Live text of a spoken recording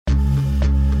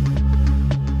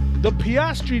The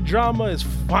Piastri drama is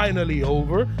finally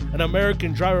over. An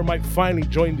American driver might finally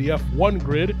join the F1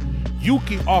 grid.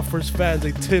 Yuki offers fans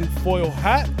a tinfoil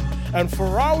hat. And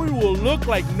Ferrari will look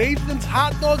like Nathan's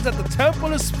hot dogs at the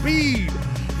Temple of Speed.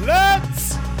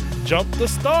 Let's jump the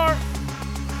start.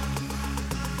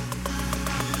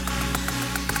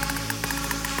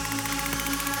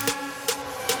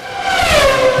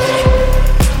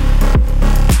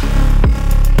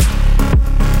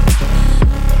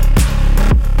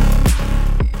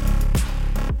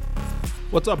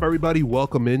 What's up, everybody?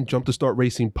 Welcome in Jump to Start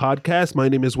Racing podcast. My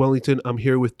name is Wellington. I'm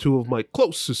here with two of my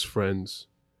closest friends.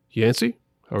 Yancey,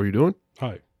 how are you doing?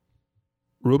 Hi.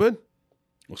 Ruben?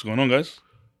 What's going on, guys?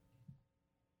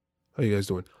 How you guys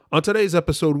doing? On today's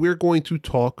episode, we're going to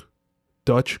talk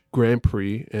Dutch Grand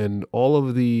Prix and all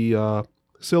of the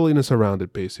silliness around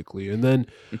it, basically. And then,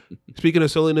 speaking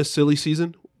of silliness, silly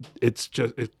season, it's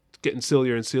getting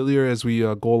sillier and sillier as we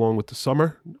go along with the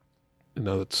summer. And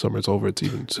now that the summer's over, it's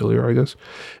even sillier, I guess.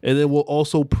 And then we'll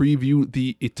also preview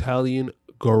the Italian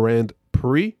Grand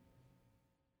Prix.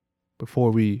 Before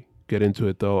we get into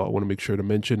it, though, I want to make sure to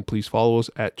mention, please follow us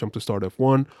at Jump to Start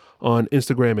F1 on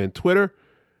Instagram and Twitter.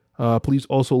 Please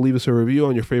also leave us a review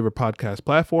on your favorite podcast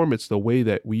platform. It's the way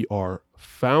that we are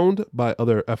found by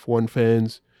other F1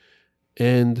 fans.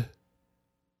 And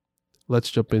let's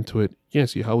jump into it.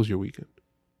 Yancey, how was your weekend?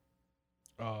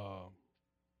 I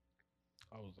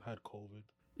had COVID,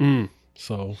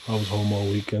 so I was home all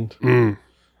weekend.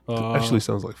 Actually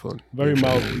sounds like fun. Very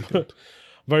mild,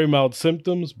 very mild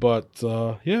symptoms, but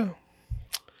yeah,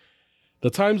 the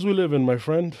times we live in, my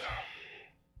friend.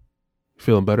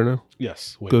 Feeling better now?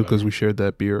 Yes, way good, better. because we shared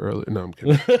that beer earlier. No, I'm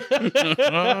kidding.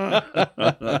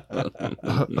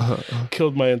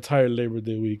 Killed my entire Labor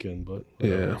Day weekend, but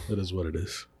Yeah. it is what it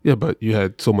is. Yeah, but you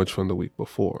had so much fun the week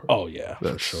before. Oh yeah, for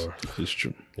That's- sure. It's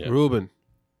true. Yeah. Ruben,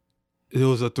 it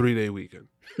was a 3-day weekend.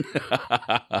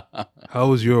 How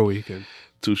was your weekend?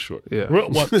 Too short. Yeah.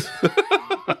 What?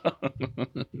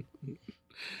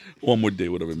 One more day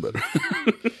would have been better.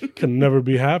 Can never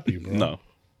be happy, bro.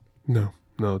 No,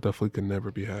 definitely can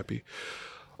never be happy.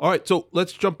 All right, so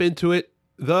let's jump into it.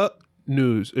 The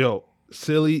news.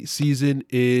 Silly season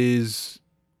it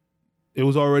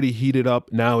was already heated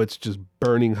up. Now it's just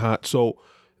burning hot. So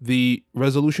the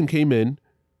resolution came in.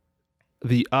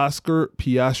 The Oscar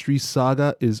Piastri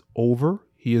saga is over.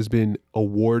 He has been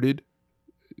awarded.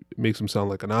 It makes him sound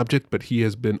like an object, but he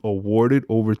has been awarded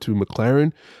over to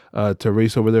McLaren to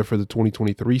race over there for the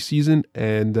 2023 season.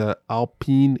 And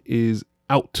Alpine is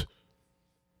out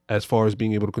as far as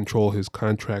being able to control his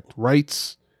contract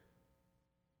rights.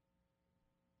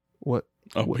 What?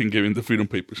 I've been giving the freedom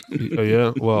papers.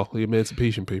 Yeah, well, the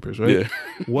emancipation papers, right? Yeah.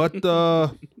 What,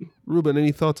 Ruben,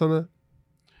 any thoughts on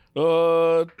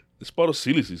that? It's part of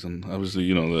silly season. Obviously,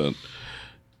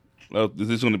 this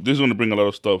is gonna bring a lot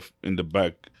of stuff in the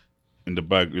back, in the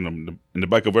back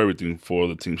of everything for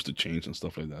the teams to change and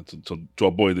stuff like that. So to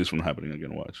avoid this from happening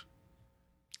again, watch.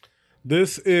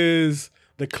 This is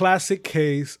the classic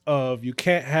case of you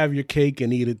can't have your cake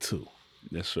and eat it too.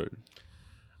 Yes, sir.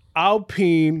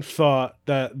 Alpine thought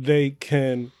that they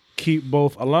can keep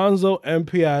both Alonso and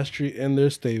Piastri in their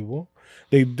stable.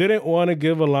 They didn't want to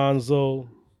give Alonso,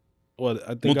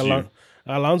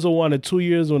 Alonso wanted 2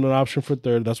 years with an option for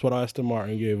third. That's what Aston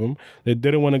Martin gave him. They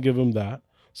didn't want to give him that.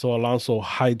 So Alonso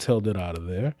hightailed it out of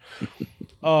there.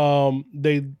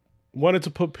 They wanted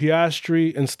to put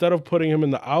Piastri, instead of putting him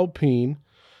in the Alpine,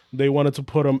 they wanted to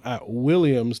put him at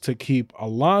Williams to keep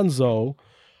Alonso.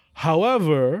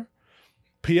 However,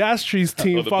 Piastri's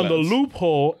team Other found plans. a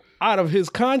loophole out of his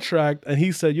contract, and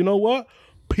he said, you know what?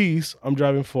 Peace. I'm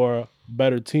driving for a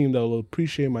better team that will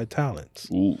appreciate my talents.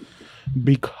 Ooh.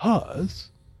 Because,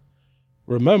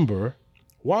 remember,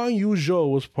 Wang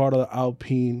Yuzhou was part of the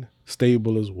Alpine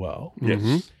stable as well.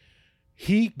 Yes.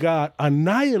 He got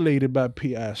annihilated by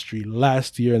Piastri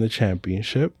last year in the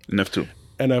championship, In F2.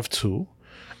 an F2.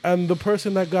 And the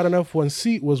person that got an F1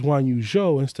 seat was Wang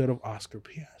Yuzhou instead of Oscar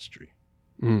Piastri.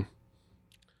 Mm.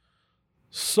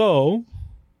 So,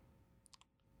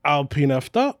 Alpine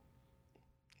effed up.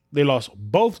 They lost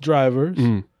both drivers,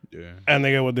 Yeah. and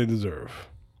they get what they deserve.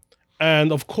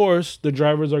 And, of course, the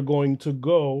drivers are going to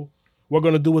go, we're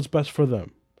going to do what's best for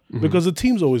them. Because the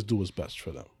teams always do what's best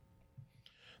for them.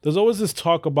 There's always this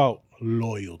talk about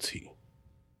loyalty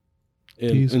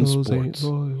in sports.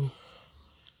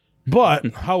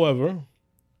 But, however,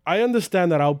 I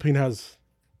understand that Alpine has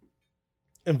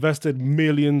invested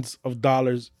millions of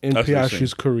dollars in That's insane.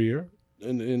 Piastri's career,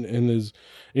 in his,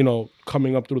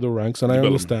 coming up through the ranks, and I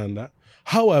Development. understand that.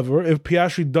 However, if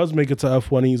Piastri does make it to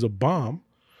F1 and he's a bomb,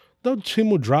 the team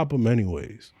will drop him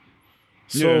anyways.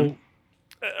 So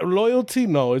Yeah. Loyalty,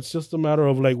 no. It's just a matter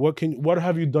of like, what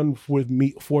have you done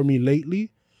for me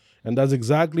lately? And that's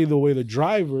exactly the way the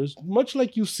drivers, much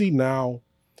like you see now,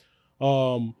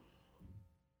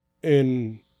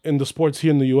 in the sports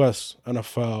here in the U.S.,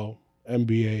 NFL,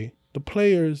 NBA, the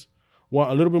players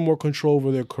want a little bit more control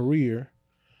over their career,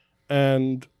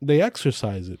 and they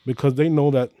exercise it because they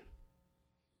know that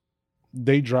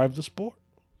they drive the sport,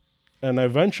 and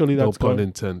eventually that's no pun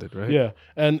intended, right? Yeah,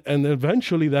 and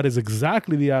eventually that is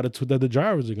exactly the attitude that the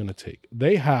drivers are going to take.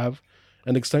 They have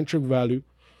an eccentric value,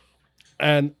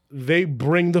 and they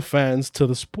bring the fans to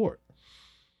the sport.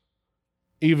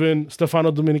 Even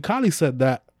Stefano Domenicali said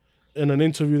that in an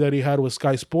interview that he had with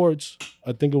Sky Sports.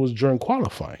 I think it was during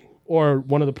qualifying or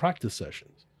one of the practice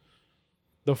sessions.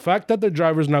 The fact that the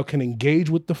drivers now can engage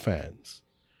with the fans,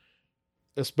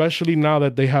 especially now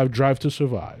that they have Drive to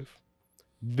Survive,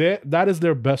 that is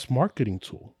their best marketing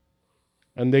tool.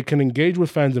 And they can engage with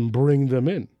fans and bring them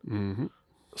in. Mm-hmm.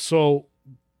 So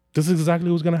this is exactly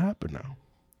what's going to happen now.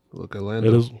 Look,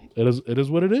 Orlando. It is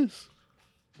what it is.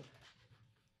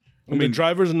 I mean, the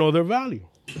drivers know their value.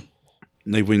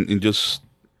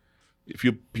 If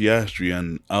you're Piastri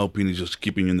and Alpine is just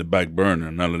keeping you in the back burner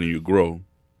and not letting you grow,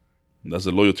 that's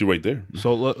the loyalty right there.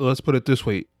 So let's put it this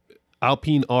way.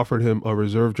 Alpine offered him a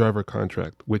reserve driver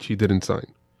contract, which he didn't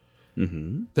sign.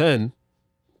 Mm-hmm. Then,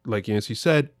 like Yancey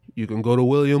said, you can go to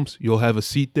Williams. You'll have a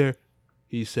seat there.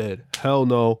 He said, hell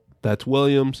no, that's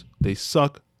Williams. They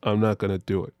suck. I'm not going to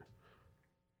do it.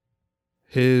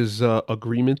 His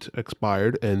agreement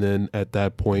expired, and then at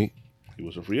that point, He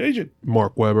was a free agent.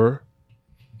 Mark Webber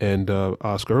and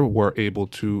Oscar were able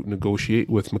to negotiate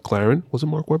with McLaren. Was it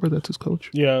Mark Webber that's his coach?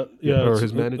 Yeah. Or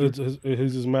his manager?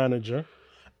 He's his manager.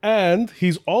 And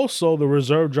he's also the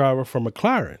reserve driver for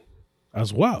McLaren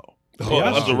as well.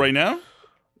 As of right now?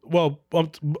 Well,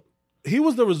 he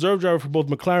was the reserve driver for both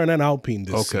McLaren and Alpine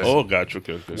this season. Oh, gotcha.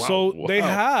 Okay. So they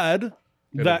had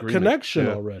that agreement. connection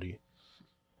Yeah. already.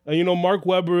 And, Mark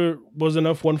Webber was in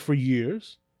F1 for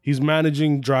years. He's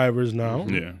managing drivers now.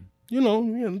 Yeah.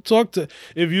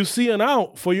 If you see an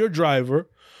out for your driver,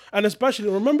 and especially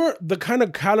remember the kind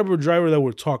of caliber driver that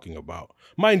we're talking about.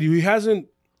 Mind you, we haven't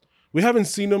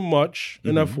seen him much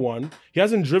in F1. He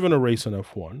hasn't driven a race in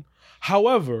F1.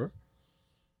 However,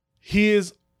 he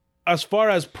is, as far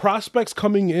as prospects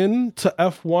coming in to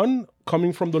F1,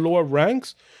 coming from the lower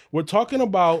ranks, we're talking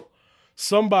about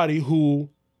somebody who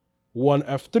won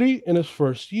F3 in his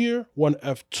first year, won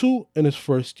F2 in his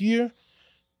first year,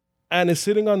 and is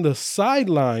sitting on the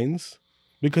sidelines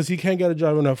because he can't get a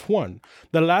job in F1.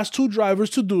 The last two drivers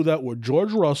to do that were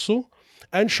George Russell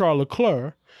and Charles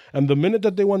Leclerc, and the minute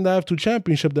that they won the F2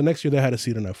 championship, the next year they had a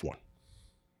seat in F1.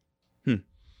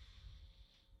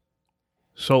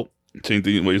 So, Same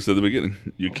thing what you said at the beginning.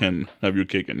 You can have your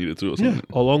cake and eat it too or something.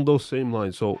 along those same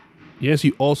lines, so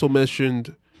Yancey also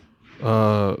mentioned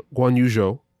Guan Yu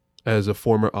Zhou as a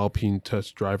former Alpine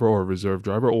test driver or reserve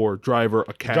driver or driver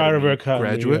academy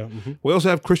graduate. Yeah. Mhm. We also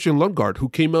have Christian Lundgaard, who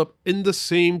came up in the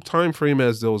same time frame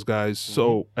as those guys,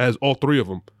 so as all three of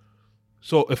them.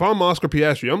 So if I'm Oscar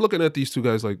Piastri, I'm looking at these two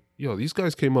guys like, these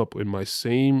guys came up in my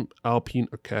same Alpine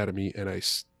academy, and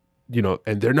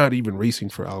and they're not even racing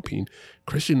for Alpine.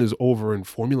 Christian is over in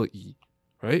Formula E,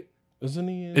 right? Isn't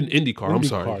he In IndyCar, I'm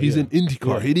sorry. He's in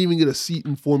IndyCar. Yeah. He didn't even get a seat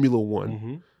in Formula One.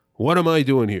 Mm-hmm. What am I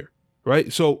doing here?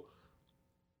 Right? So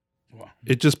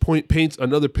it just paints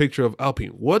another picture of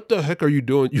Alpine. What the heck are you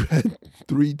doing? You had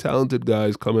three talented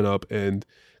guys coming up and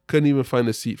couldn't even find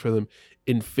a seat for them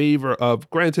in favor of,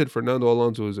 granted, Fernando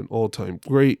Alonso is an all-time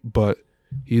great, but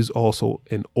he's also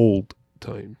an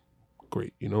old-time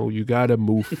great. You got to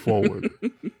move forward.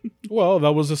 Well,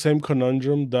 that was the same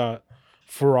conundrum that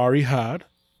Ferrari had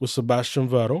with Sebastian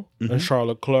Vettel and Charles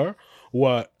Leclerc.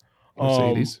 What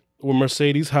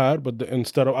Mercedes had, but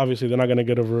instead of, obviously, they're not going to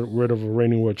get rid of a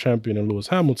reigning world champion in Lewis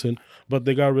Hamilton, but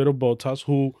they got rid of Bottas,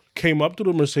 who came up to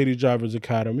the Mercedes Drivers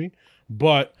Academy,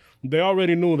 but they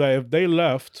already knew that if they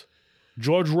left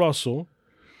George Russell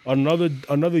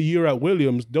another year at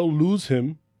Williams, they'll lose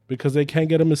him because they can't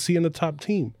get him a seat in the top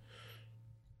team.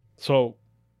 So,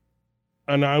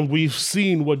 and we've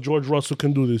seen what George Russell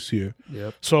can do this year.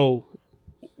 Yep. So,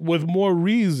 with more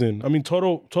reason, I mean,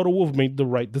 Toto Wolff made the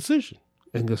right decision.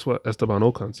 And guess what? Esteban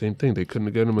Ocon, same thing. They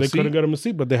couldn't get him a seat. They couldn't get him a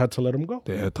seat, but they had to let him go.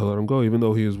 They had to let him go, even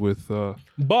though he was with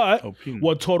But Alpine.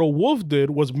 what Toto Wolff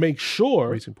did was make sure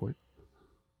Racing Point.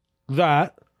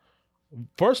 that,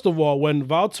 first of all, when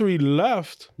Valtteri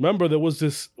left, remember there was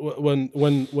this,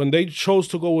 when they chose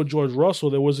to go with George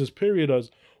Russell, there was this period as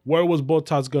where was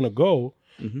Bottas going to go?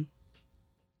 Mm-hmm.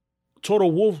 Toto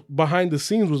Wolff behind the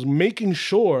scenes was making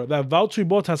sure that Valtteri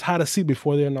Bottas had a seat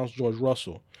before they announced George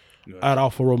Russell. at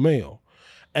Alfa Romeo.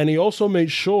 And he also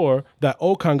made sure that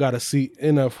Ocon got a seat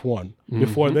in F1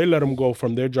 before they let him go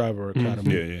from their driver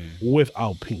academy with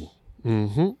Alpine.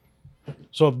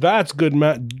 So that's good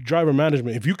driver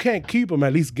management. If you can't keep him,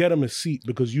 at least get him a seat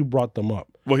because you brought them up.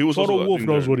 Well, he was Total also, Wolff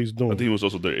knows what he's doing. I think he was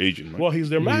also their agent, right? Well, he's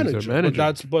their manager.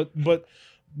 manager.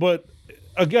 But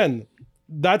again,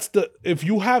 that's if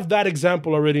you have that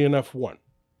example already in F1.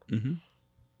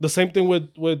 The same thing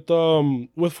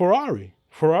with Ferrari.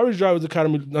 Ferrari's drivers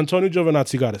academy, Antonio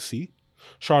Giovinazzi got a seat.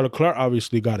 Charles Leclerc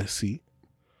obviously got a seat.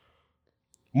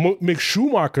 Mick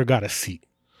Schumacher got a seat.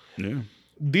 Yeah.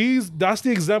 That's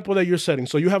the example that you're setting.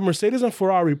 So you have Mercedes and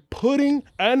Ferrari putting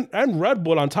and Red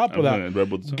Bull on top of that, Red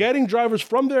Bull getting drivers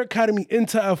from their academy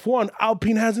into F1.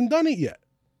 Alpine hasn't done it yet.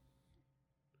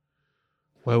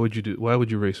 Why would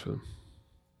you race for them?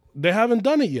 They haven't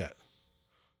done it yet.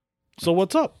 So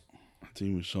what's up? A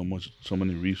team with so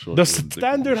many resources. The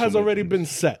standard has already been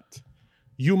set.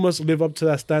 You must live up to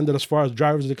that standard as far as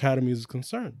drivers' academy is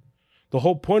concerned. The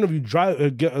whole point of you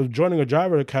joining a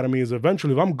driver academy is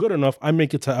eventually, if I'm good enough, I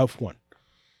make it to F1.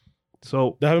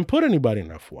 So they haven't put anybody in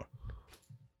F1.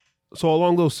 So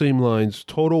along those same lines,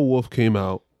 Toto Wolff came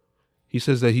out. He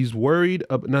says that he's worried.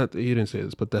 He didn't say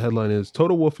this, but the headline is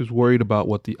Toto Wolff is worried about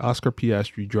what the Oscar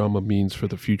Piastri drama means for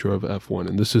the future of F1,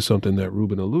 and this is something that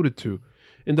Ruben alluded to.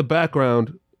 In the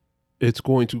background, it's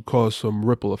going to cause some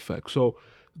ripple effect. So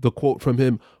the quote from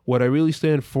him, what I really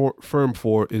stand firm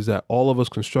for is that all of us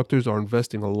constructors are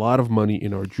investing a lot of money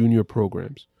in our junior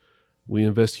programs. We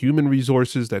invest human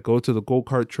resources that go to the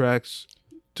go-kart tracks,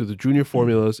 to the junior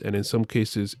formulas, and in some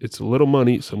cases, it's a little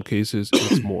money. Some cases,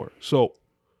 it's more. So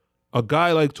a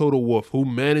guy like Toto Wolff who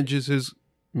manages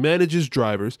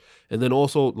drivers, and then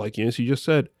also, like Yancey just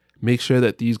said, make sure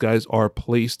that these guys are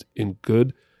placed in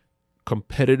good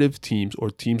competitive teams or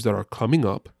teams that are coming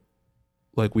up,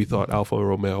 like we thought Alfa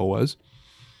Romeo was.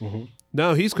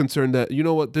 Now he's concerned that, you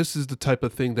know what, this is the type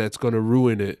of thing that's going to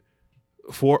ruin it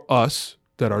for us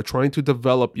that are trying to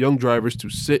develop young drivers to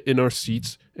sit in our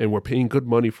seats, and we're paying good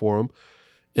money for them.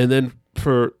 And then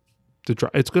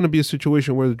it's going to be a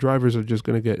situation where the drivers are just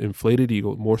going to get inflated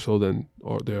ego more so than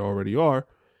they already are,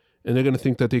 and they're going to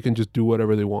think that they can just do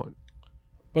whatever they want.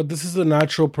 But this is the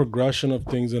natural progression of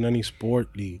things in any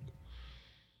sport league.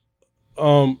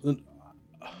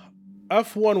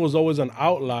 F1 was always an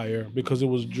outlier because it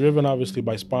was driven obviously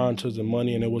by sponsors and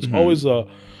money, and it was always a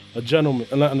gentleman,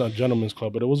 not a gentleman's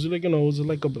club, but it was like, it was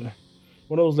like one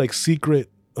of those like secret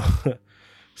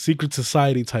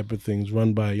society type of things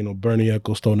run by, Bernie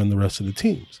Ecclestone and the rest of the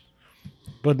teams.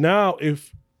 But now,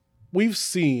 if we've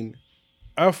seen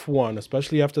F1,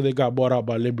 especially after they got bought out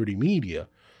by Liberty Media,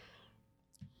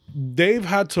 they've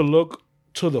had to look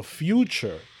to the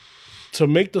future to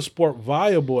make the sport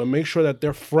viable and make sure that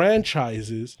their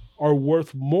franchises are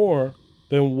worth more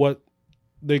than what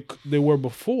they were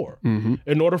before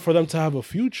in order for them to have a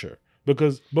future.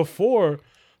 Because before,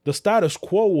 the status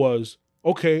quo was,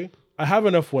 okay, I have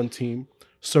an F1 team,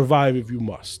 survive if you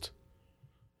must.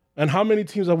 And how many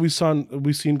teams have we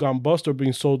seen gone bust or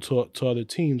being sold to other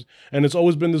teams? And it's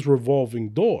always been this revolving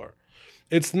door.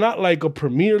 It's not like a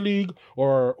Premier League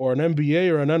or an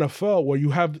NBA or an NFL where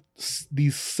you have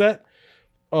these set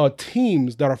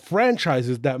teams that are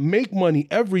franchises that make money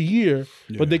every year,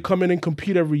 but they come in and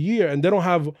compete every year, and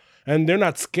they're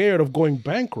not scared of going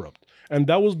bankrupt. And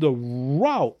that was the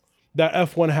route that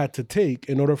F1 had to take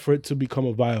in order for it to become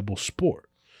a viable sport.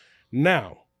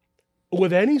 Now,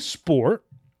 with any sport,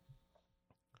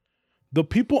 the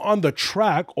people on the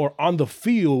track or on the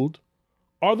field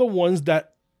are the ones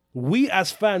that we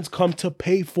as fans come to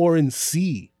pay for and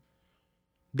see.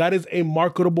 That is a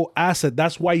marketable asset.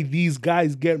 That's why these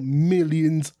guys get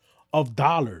millions of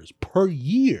dollars per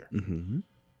year.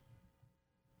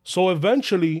 So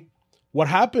eventually, what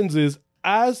happens is,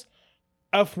 as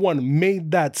F1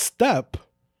 made that step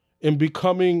in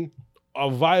becoming a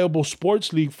viable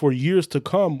sports league for years to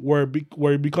come, where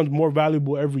it becomes more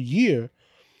valuable every year,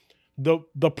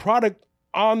 the product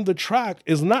on the track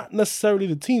is not necessarily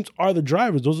the teams, are the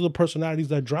drivers. Those are the personalities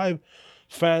that drive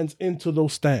fans into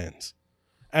those stands.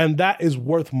 And that is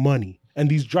worth money. And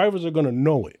these drivers are going to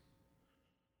know it.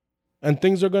 And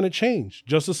things are going to change.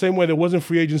 Just the same way there wasn't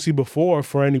free agency before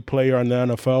for any player in the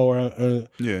NFL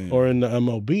or in the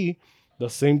MLB. The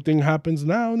same thing happens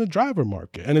now in the driver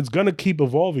market. And it's going to keep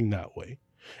evolving that way.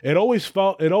 It always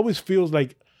feels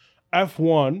like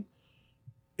F1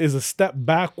 is a step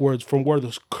backwards from where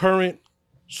the current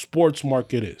sports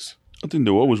market is. I think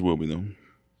there always will be, though.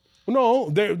 No,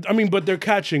 but they're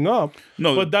catching up.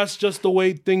 No, but that's just the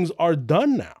way things are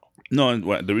done now. No,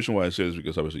 and the reason why I say this is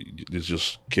because obviously this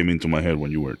just came into my head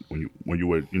when you were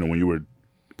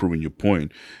proving your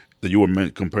point that you were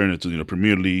comparing it to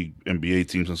Premier League, NBA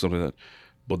teams and stuff like that.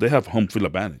 But they have home field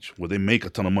advantage where they make a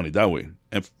ton of money that way,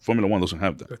 and Formula One doesn't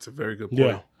have that. That's a very good point.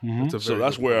 Yeah. Mm-hmm.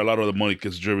 That's where a lot of the money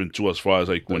gets driven to, as far as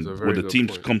like when the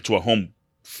teams come to a home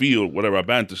field, whatever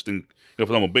advantage thing. For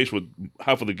example, base with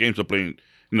half of the games are playing,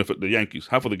 for the Yankees,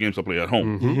 half of the games are played at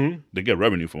home. Mm-hmm. They get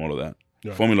revenue from all of that.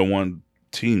 Yeah. Formula One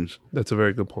teams, That's a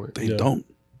very good point. they don't.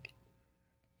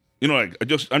 Like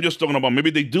I'm just talking about,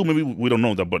 maybe they do, maybe we don't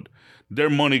know that, but their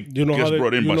money gets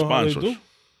brought in by sponsors.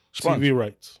 TV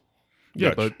rights.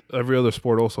 Yeah, but every other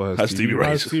sport also has TV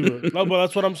rights. No, but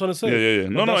that's what I'm trying to say. Yeah.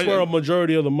 No, that's where a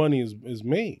majority of the money is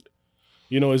made.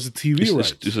 Is the TV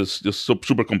rights. It's just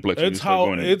super complex. It's how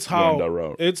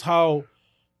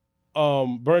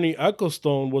Bernie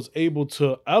Ecclestone was able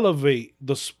to elevate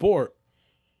the sport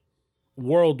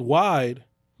worldwide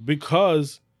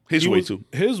because his way too.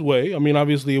 His way. I mean,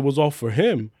 obviously, it was all for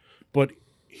him, but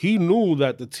he knew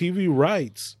that the TV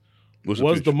rights was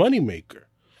the moneymaker.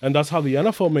 And that's how the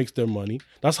NFL makes their money.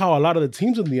 That's how a lot of the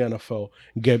teams in the NFL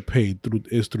get paid through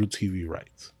TV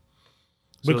rights.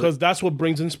 Because that's what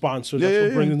brings in sponsors. That's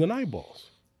what brings in eyeballs.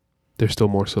 There's still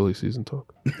more silly season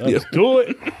talk. Let's do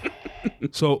it.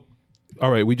 So,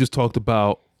 all right, we just talked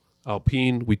about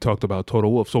Alpine. We talked about Toto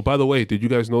Wolff. So, by the way, did you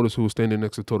guys notice who was standing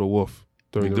next to Toto Wolff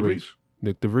during the race?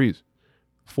 Nick De Vries.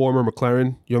 Former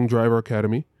McLaren Young Driver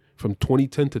Academy from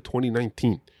 2010 to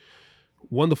 2019.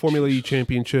 Won the Formula E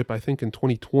championship, I think, in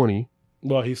 2020.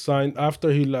 Well, he signed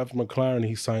after he left McLaren.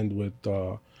 He signed with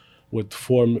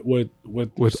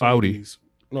Audi.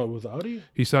 No, with Audi.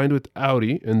 He signed with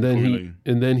Audi, and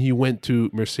then he went to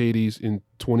Mercedes in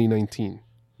 2019.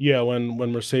 Yeah, when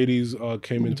Mercedes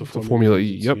came into Formula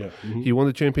E. Yep, yeah. Mm-hmm. He won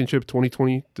the championship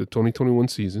 2020 to 2021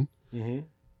 season,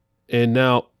 and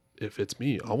now. If it's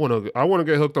me, I want to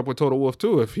get hooked up with Toto Wolff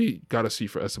too. If he got a seat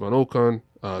for Esteban Ocon,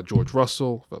 George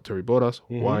Russell, Valtteri Bottas,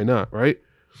 why not, right?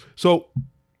 So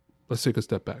let's take a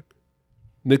step back.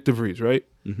 Nick De Vries, right?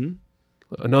 Mm-hmm.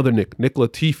 Another Nick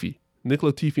Latifi. Nick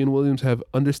Latifi and Williams have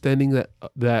understanding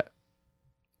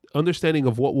understanding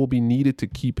of what will be needed to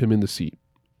keep him in the seat.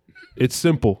 It's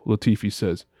simple, Latifi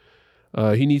says.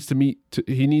 He needs to meet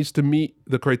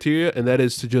the criteria, and that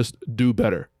is to just do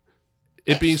better.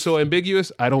 It being so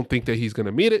ambiguous, I don't think that he's going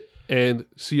to meet it. And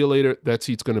see you later. That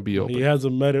seat's going to be open. He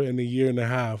hasn't met it in a year and a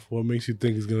half. What makes you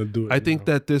think he's going to do it? I think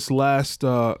that this last,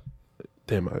 I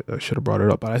should have brought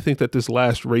it up. But I think that this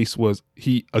last race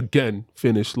he again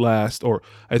finished last, or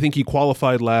I think he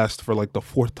qualified last for like the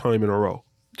fourth time in a row.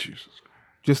 Jesus.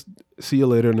 Just see you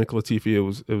later, Nick Latifi.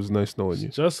 It was nice knowing you.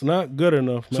 Just not good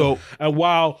enough, man. So, and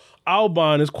while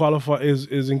Albon is qualified is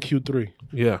in Q3.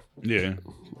 Yeah. Yeah.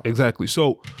 Exactly.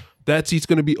 So that seat's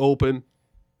going to be open.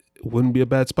 It wouldn't be a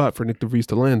bad spot for Nick De Vries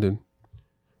to land in.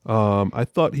 I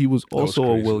thought he was also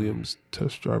a Williams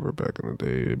test driver back in the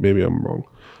day. Maybe I'm wrong.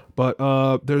 But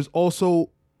there's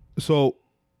also,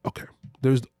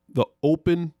 there's the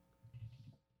open,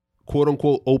 quote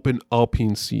unquote, open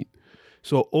Alpine seat.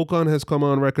 So Ocon has come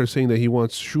on record saying that he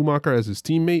wants Schumacher as his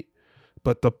teammate,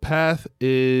 but the path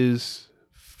is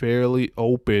fairly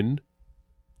open,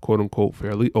 quote unquote,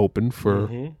 fairly open for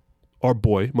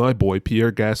my boy,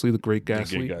 Pierre Gasly, the great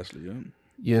Gasly. Gasly, yeah.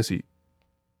 Yancy,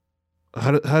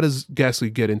 how does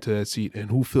Gasly get into that seat, and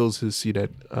who fills his seat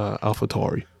at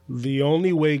AlphaTauri? The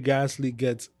only way Gasly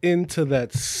gets into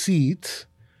that seat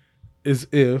is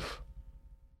if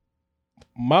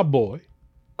my boy,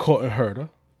 Colton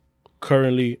Herta,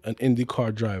 currently an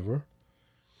IndyCar driver,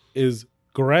 is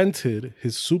granted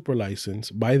his super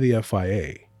license by the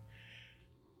FIA.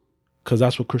 Because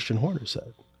that's what Christian Horner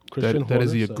said. That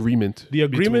is the agreement. The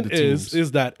agreement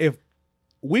is that if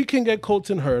we can get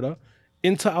Colton Herta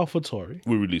into AlphaTauri,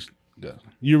 we release Gasly.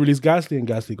 You release Gasly, and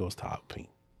Gasly goes to Alpine.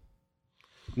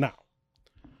 Now,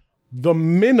 the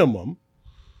minimum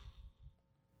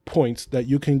points that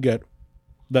you can get,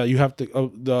 that you have to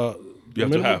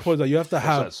points that you have to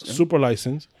have super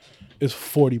license is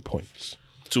 40 points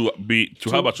to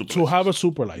have a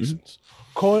super license.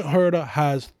 Colton Herta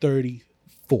has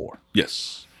 34.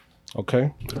 Yes.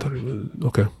 Okay.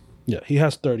 Okay. Yeah, he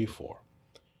has 34.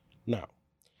 Now,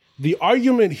 the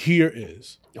argument here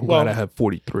is, I'm glad I have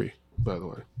 43. By the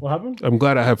way, what happened? I'm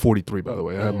glad I have 43. By the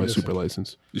way, I have my super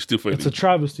license. You still failing. It's a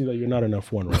travesty that you're not an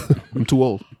F1 right now. I'm too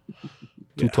old.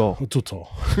 Too tall. Too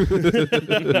tall.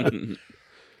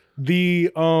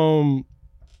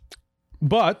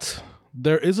 But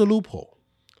there is a loophole.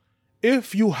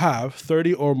 If you have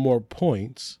 30 or more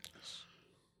points,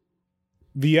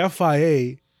 the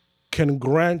FIA can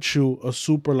grant you a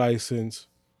super license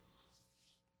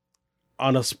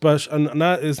on a special, and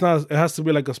it has to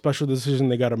be like a special decision.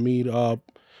 They got to meet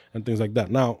up and things like that.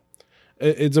 Now,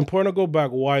 it's important to go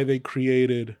back why they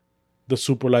created the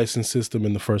super license system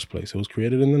in the first place. It was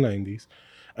created in the 90s,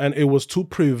 and it was to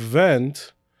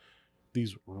prevent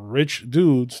these rich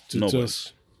dudes to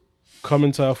just come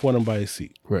into F1 and buy a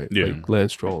seat. Right. Yeah. Like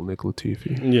Lance Stroll, Nick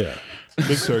Latifi, Yeah.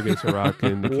 Sergey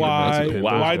Sorokin. Nikita Why? Mazepin,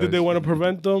 Why those did they guys. want to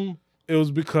prevent them? It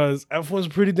was because F1's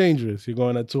pretty dangerous. You're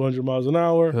going at 200 miles an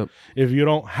hour. Yep. If you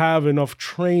don't have enough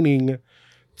training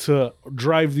to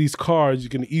drive these cars, you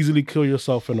can easily kill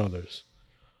yourself and others.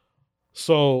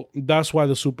 So that's why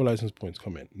the super license points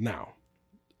come in. Now,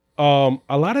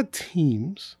 a lot of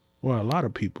teams, well, a lot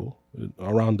of people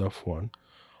around F1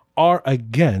 are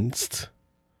against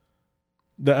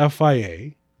the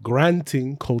FIA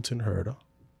granting Colton Herta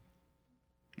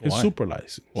his Why? super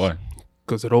license. Why?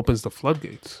 Because it opens the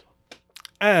floodgates.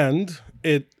 And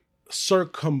it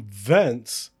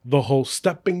circumvents the whole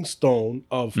stepping stone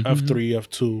of F3,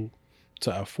 F2 to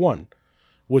F1,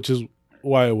 which is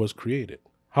why it was created.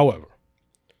 However,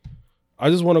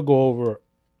 I just want to go over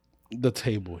the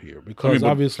table here because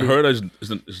obviously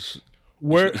Herta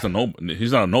where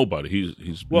he's not a nobody.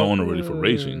 He's Well, known already for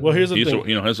racing. well, here's the He's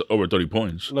thing. has over 30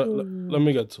 points. let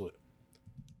me get to it.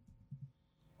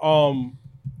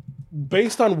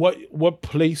 Based on what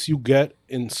place you get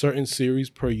in certain series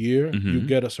per year, you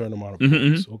get a certain amount of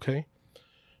points. Okay.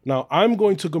 Now I'm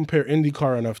going to compare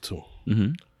IndyCar and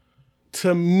F2.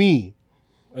 To me,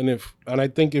 and I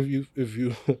think if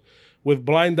you with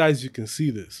blind eyes you can see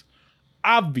this.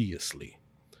 Obviously,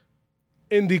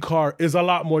 IndyCar is a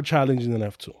lot more challenging than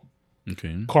F2.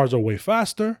 Okay. Cars are way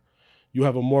faster. You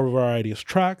have a more variety of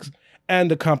tracks. And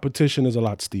the competition is a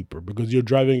lot steeper because you're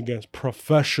driving against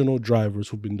professional drivers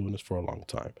who've been doing this for a long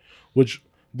time, which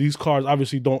these cars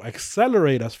obviously don't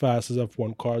accelerate as fast as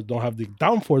F1 cars, don't have the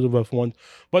downforce of F1,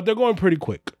 but they're going pretty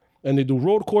quick. And they do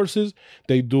road courses,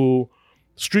 they do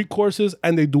street courses,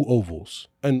 and they do ovals.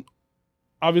 And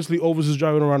obviously ovals is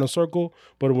driving around a circle,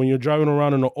 but when you're driving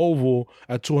around in an oval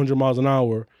at 200 miles an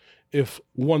hour, if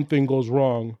one thing goes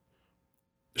wrong,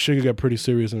 shit could get pretty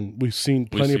serious. And we've seen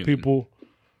plenty of people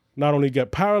not only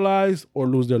get paralyzed or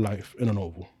lose their life in an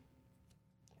oval.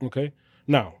 Okay?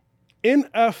 Now, in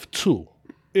F2,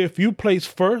 if you place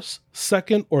first,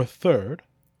 second, or third,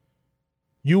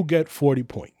 you get 40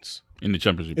 points. In the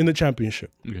championship. In the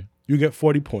championship. Okay. You get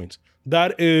 40 points.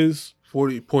 That is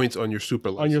 40 points on your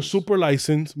super license. on your super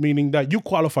license, meaning that you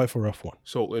qualify for F1.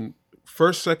 So in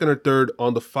first, second, or third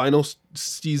on the final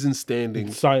season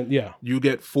standings, Yeah, you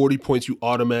get 40 points. You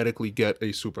automatically get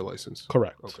a super license.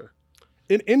 correct. Okay.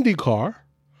 In IndyCar,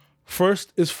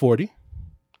 first is 40,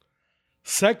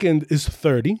 second is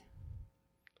 30,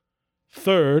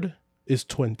 third is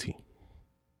 20.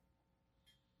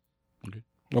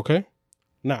 Okay?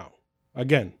 Now,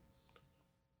 again,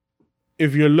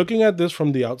 if you're looking at this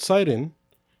from the outside in,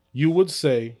 you would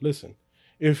say, listen,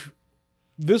 if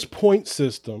this point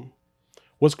system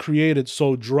was created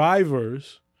so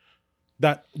drivers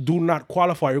that do not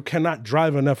qualify or cannot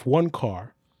drive an F1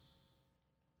 car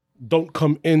don't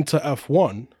come into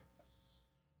F1,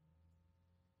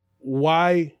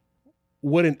 why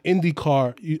would an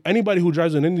IndyCar, anybody who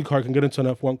drives an IndyCar can get into an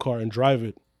F1 car and drive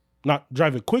it, not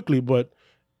drive it quickly, but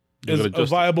is a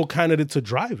viable candidate to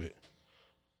drive it.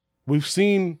 We've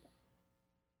seen,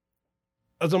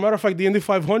 as a matter of fact, the Indy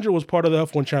 500 was part of the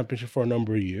F1 championship for a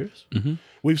number of years.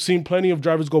 We've seen plenty of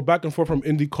drivers go back and forth from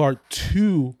IndyCar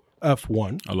to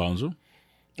F1.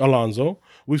 Alonso.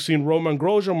 We've seen Roman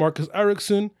Grosjean, Marcus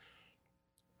Ericsson,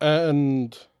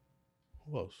 and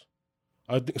who else?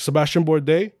 I think Sebastian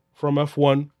Bourdais from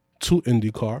F1 to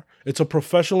IndyCar. It's a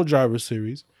professional driver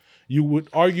series. You would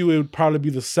argue it would probably be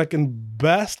the second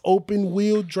best open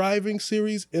wheel driving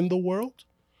series in the world.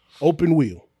 Open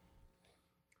wheel.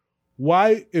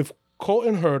 Why, if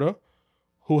Colton Herta,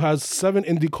 who has 7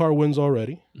 IndyCar wins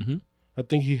already, I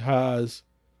think he has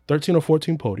 13 or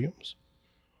 14 podiums,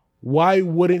 why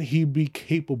wouldn't he be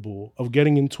capable of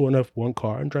getting into an F1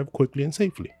 car and drive quickly and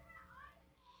safely?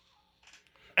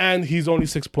 And he's only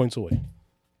 6 points away.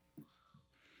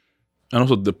 And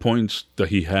also the points that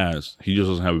he has, he just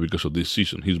doesn't have it because of this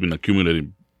season. He's been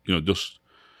accumulating, just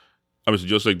obviously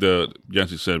just like the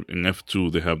Jancy said, in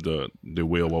F2 they have the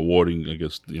way of awarding, I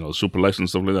guess, super license and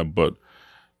stuff like that. But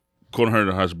Colton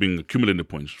Herta has been accumulating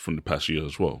points from the past years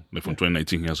as well. Like from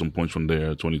 2019, he has some points from there,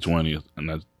 2020,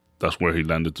 and that's where he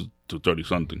landed to 30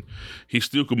 something. He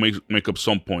still could make up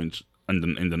some points in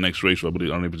the next race. I believe,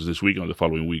 I don't know if it's this weekend or the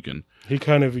following weekend. He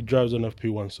can if he drives an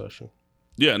FP1 session.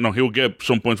 Yeah, no, he'll get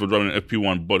some points for driving an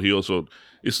FP1, but he also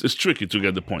it's tricky to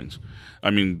get the points. I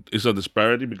mean, it's a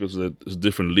disparity because it's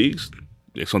different leagues.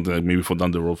 It's something that maybe for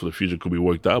down the road for the future could be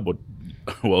worked out. But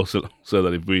we also said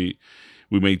that if we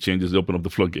make changes, they open up the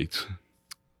floodgates.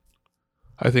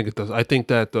 I think it does. I think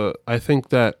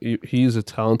that he's a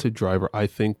talented driver. I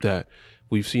think that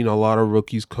we've seen a lot of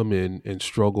rookies come in and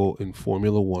struggle in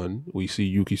Formula One. We see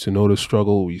Yuki Tsunoda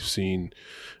struggle. We've seen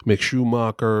Mick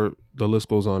Schumacher. The list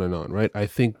goes on and on, right? I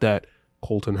think that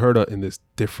Colton Herta in this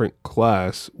different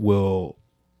class will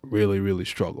really, really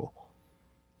struggle.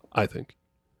 I think.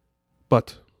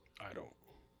 But I don't.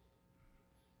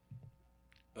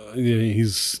 Yeah,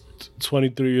 he's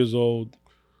 23 years old,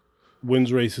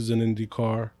 wins races in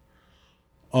IndyCar.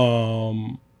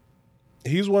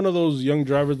 He's one of those young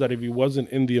drivers that if he wasn't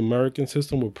in the American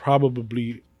system would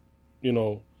probably,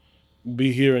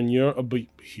 be here in Europe,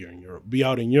 be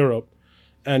out in Europe,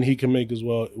 and he can make his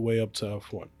way up to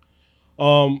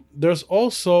F1. There's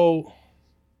also,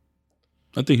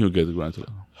 I think he'll get the Grand Tour.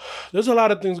 there's a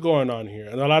lot of things going on here,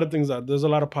 and there's a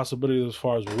lot of possibilities as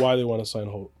far as why they want to sign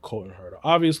Colton Herta.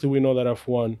 Obviously, we know that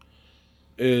F1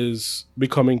 is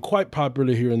becoming quite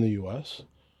popular here in the U.S.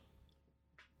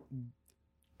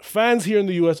 Fans here in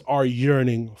the U.S. are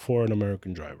yearning for an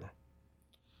American driver.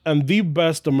 And the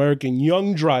best American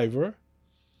young driver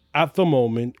at the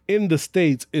moment in the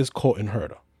States is Colton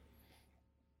Herta.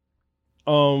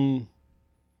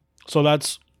 So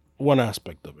that's one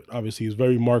aspect of it. Obviously, he's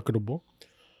very marketable.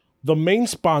 The main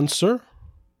sponsor,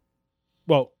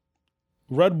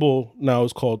 Red Bull now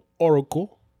is called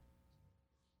Oracle.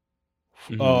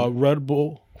 Red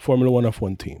Bull Formula One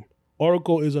F1 team.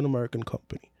 Oracle is an American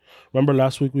company. Remember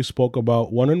last week we spoke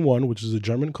about 1&1, which is a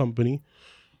German company.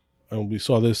 And we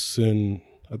saw this in,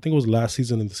 I think it was last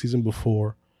season and the season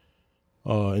before,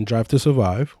 in Drive to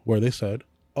Survive, where they said,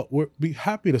 we'd be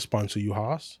happy to sponsor you,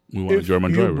 Haas. We want a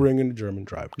German driver. You bring in a German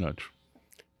driver. Gotcha.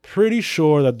 Pretty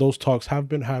sure that those talks have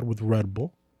been had with Red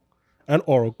Bull and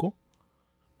Oracle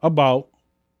about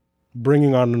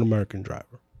bringing on an American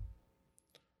driver.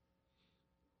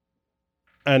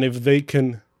 And if they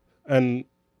can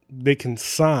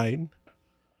sign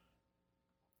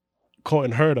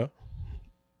Colton Herta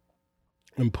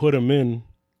and put him in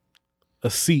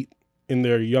a seat in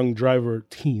their young driver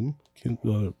team,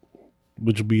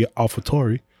 which would be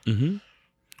AlphaTauri. Mm-hmm.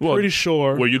 Well, pretty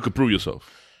sure where you could prove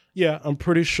yourself. Yeah, I'm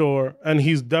pretty sure, and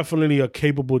he's definitely a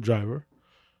capable driver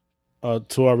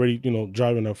to already,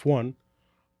 drive in F1.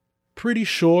 Pretty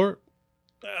sure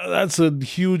that's a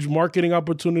huge marketing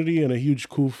opportunity and a huge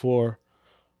coup for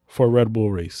Red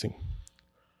Bull Racing.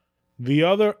 The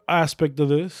other aspect of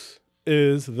this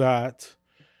is that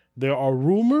there are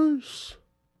rumors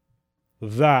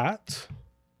that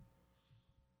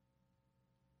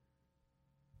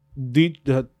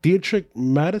Dietrich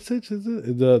Mateschitz, is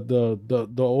it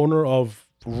the owner of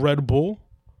Red Bull?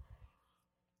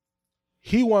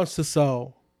 He wants to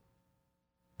sell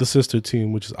the sister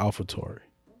team, which is AlphaTauri.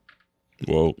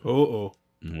 Whoa. Uh-oh.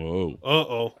 Whoa.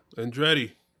 Uh-oh.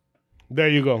 Andretti. There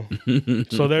you go.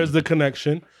 So there's the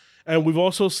connection. And we've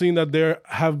also seen that they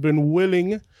have been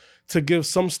willing to give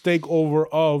some stake over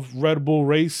of Red Bull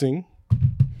Racing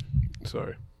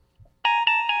Sorry.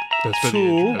 That's for the to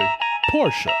Andretti.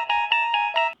 Porsche.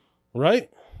 Right?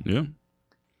 Yeah.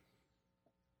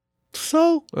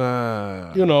 So,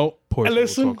 Porsche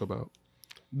listen, we'll talk about.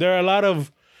 there are a lot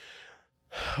of,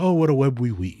 what a web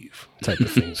we weave type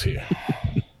of things here.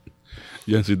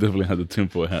 Yes, he definitely had the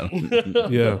tempo hat.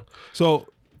 Yeah. So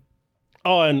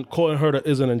And Colton Herta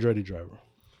is an Andretti driver.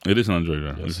 It is an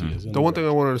Android. Yes, he is. the one thing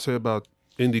I wanted to say about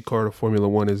IndyCar to Formula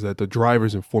One is that the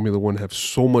drivers in Formula One have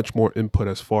so much more input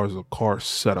as far as the car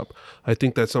setup. I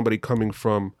think that somebody coming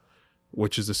from,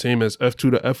 which is the same as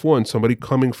F2 to F1, somebody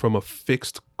coming from a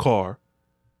fixed car,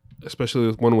 especially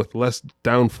with one with less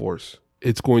downforce,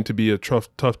 it's going to be a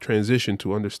tough transition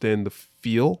to understand the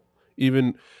feel.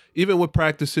 Even with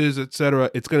practices, etc.,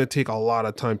 it's going to take a lot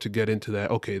of time to get into that.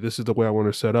 Okay, this is the way I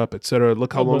want to set up, etc.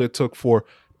 Look how long it took for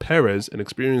Perez, an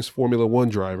experienced Formula One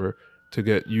driver, to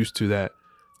get used to that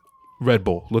Red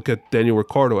Bull. Look at Daniel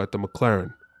Ricciardo at the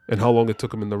McLaren and how long it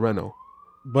took him in the Renault.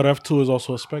 But F2 is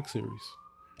also a spec series.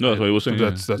 No, that's what he was saying.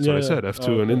 That's what I said.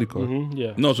 F2 and IndyCar. Mm-hmm,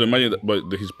 yeah. No, so imagine that, but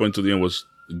his point to the end was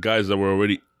guys that were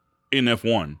already in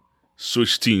F1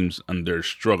 switch teams and they're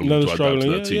struggling to adapt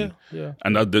to that team. Yeah.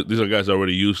 And these are guys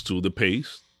already used to the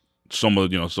pace, some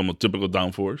of typical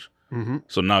downforce. Mm-hmm.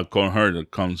 So now Colton Herta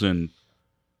comes in.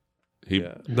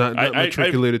 Not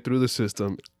matriculated through the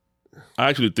system. I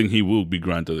actually think he will be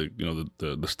granted,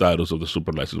 the status of the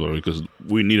super license because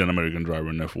we need an American driver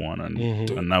in F1,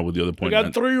 and now with the other We point,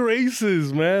 got 3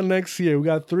 races, man, next year. We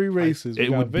got 3 races. We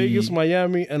got Vegas,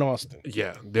 Miami, and Austin.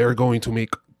 Yeah, they're going to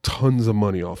make tons of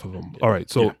money off of them. All right,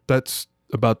 so that's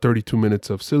about 32 minutes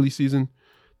of silly season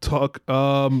talk.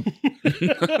 The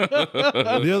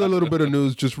other little bit of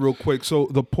news, just real quick. So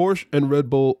the Porsche and Red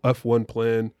Bull F1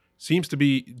 plan seems to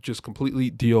be just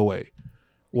completely DOA.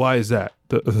 Why is that?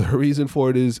 The reason for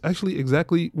it is actually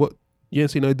exactly what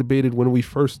Yancey and I debated when we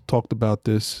first talked about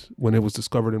this, when it was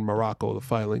discovered in Morocco, the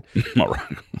filing.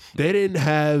 Morocco. They didn't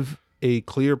have a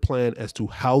clear plan as to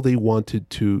how they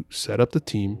wanted to set up the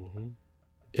team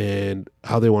and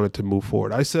how they wanted to move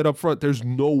forward. I said up front, there's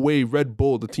no way Red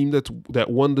Bull, the team that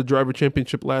won the driver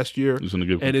championship last year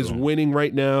and is winning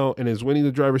right now and is winning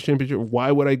the drivers championship,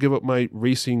 why would I give up my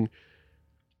racing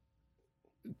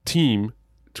team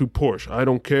to Porsche? I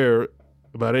don't care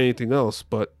about anything else,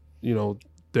 but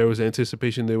there was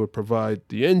anticipation they would provide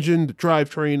the engine, the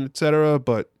drivetrain, etc.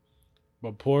 But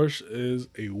Porsche is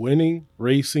a winning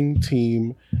racing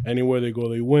team. Anywhere they go,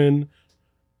 they win.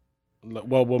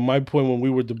 Well, my point when we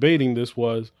were debating this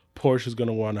was Porsche is going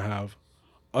to want to have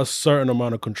a certain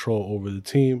amount of control over the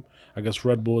team. I guess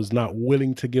Red Bull is not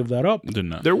willing to give that up. They're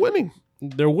not. They're winning.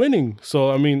 They're winning.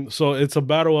 So, so it's a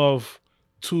battle of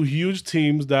two huge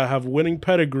teams that have winning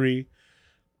pedigree.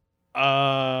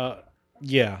 Yeah,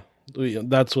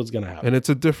 that's what's going to happen. And it's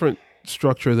a different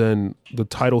structure than the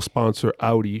title sponsor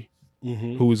Audi,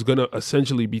 who is going to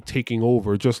essentially be taking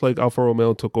over, just like Alfa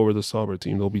Romeo took over the Sauber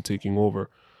team. They'll be taking over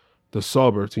the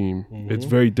Sauber team. It's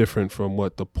very different from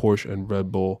what the Porsche and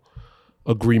Red Bull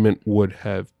agreement would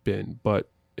have been. But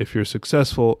if you're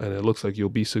successful, and it looks like you'll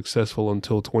be successful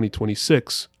until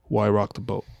 2026, why rock the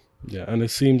boat? Yeah, and it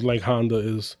seems like Honda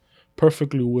is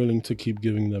perfectly willing to keep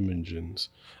giving them engines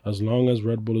as long as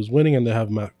Red Bull is winning and they have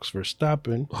Max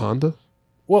Verstappen. Honda?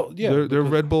 Well, yeah, they're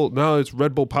Red Bull now. It's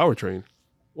Red Bull powertrain.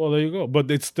 Well, there you go. But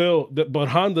it's still, but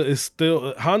Honda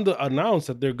announced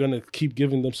that they're gonna keep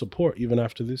giving them support even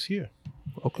after this year.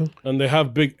 Okay. And they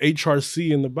have big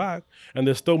HRC in the back, and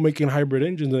they're still making hybrid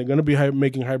engines. And they're gonna be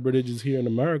making hybrid engines here in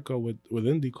America with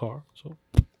IndyCar. So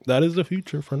that is the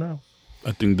future for now.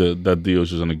 I think that deal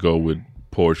is just going to go with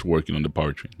Porsche working on the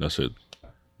powertrain. That's it.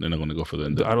 They're not going to go for the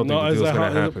end. I don't think the deal's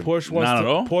going to happen.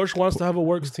 Porsche wants to have a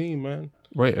works team, man.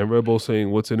 Right, and Red Bull saying,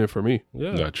 "What's in it for me?"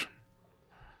 Yeah, Gotcha.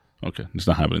 Okay, it's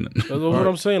not happening then. That's what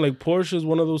I'm saying. Like Porsche is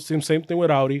one of those teams. Same thing with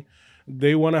Audi.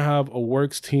 They want to have a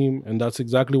works team, and that's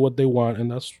exactly what they want, and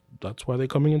that's why they're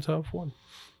coming into F1.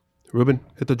 Ruben,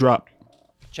 hit the drop.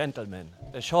 Gentlemen,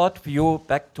 a short view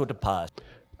back to the past.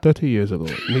 30 years ago,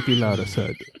 Niki Lauda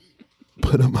said,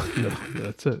 "Put him on." No,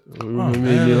 that's it. Ruben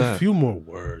made me A laugh. few more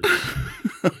words.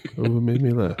 Ruben made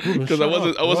me laugh. Because I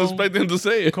was expecting him to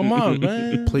say it. Come on,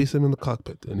 man. Place him in the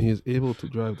cockpit, and he is able to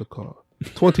drive the car.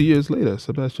 20 years later,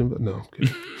 Sebastian. No,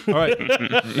 okay. All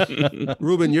right,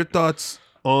 Ruben, your thoughts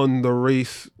on the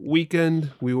race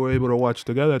weekend? We were able to watch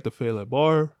together at the Fela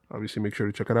Bar. Obviously, make sure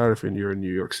to check it out if you're in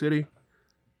New York City.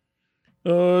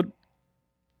 The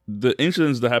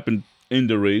incidents that happened in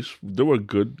the race, they were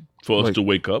good for us to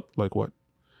wake up. Like what?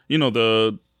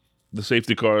 The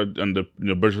safety car and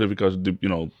the birth safety cars,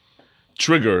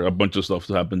 trigger a bunch of stuff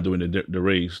to happen during the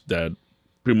race that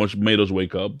pretty much made us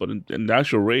wake up. But in the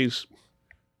actual race,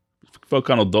 it felt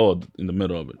kind of dull in the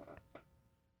middle of it.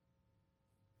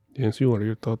 Yancy, what are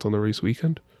your thoughts on the race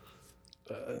weekend?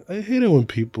 I hate it when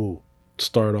people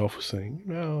start off with saying,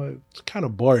 it's kind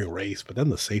of boring race, but then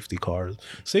the safety cars,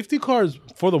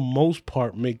 for the most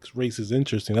part, makes races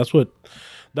interesting. That's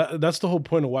the whole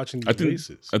point of watching these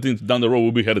races. I think down the road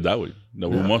we'll be headed that way. We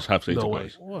must have safety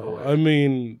cars. Well, I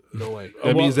mean, no way.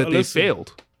 That means that they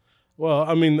failed. Well,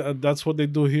 I mean, that's what they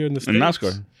do here in the States. In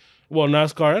NASCAR. Well,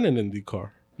 NASCAR and in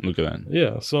IndyCar. Look at that.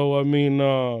 Yeah. So I mean,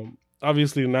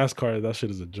 obviously in NASCAR that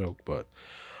shit is a joke, but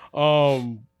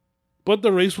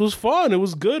the race was fun. It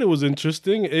was good. It was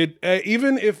interesting. It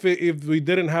even if we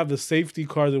didn't have the safety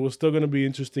cars, it was still going to be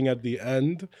interesting at the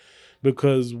end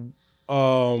because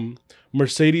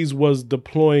Mercedes was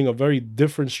deploying a very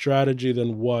different strategy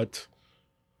than what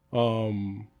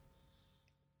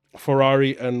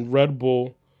Ferrari and Red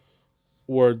Bull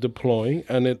were deploying,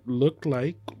 and it looked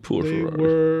like they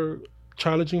were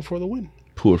challenging for the win.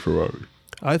 Poor Ferrari.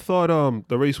 I thought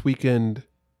the race weekend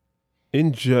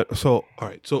so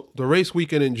the race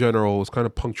weekend in general was kind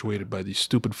of punctuated by these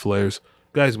stupid flares.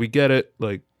 Guys, we get it.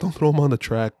 Like, don't throw them on the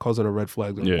track, causing a red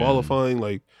flag during qualifying.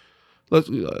 Like, let's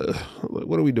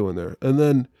what are we doing there? And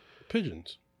then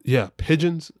pigeons. Yeah,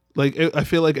 pigeons. Like, I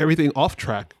feel like everything off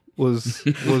track was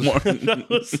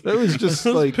that was just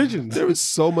like pigeons. There was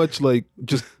so much like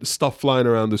just stuff flying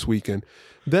around this weekend.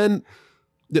 Then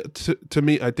to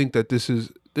me, I think that this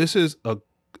is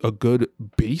a good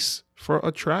base for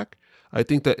a track. I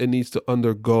think that it needs to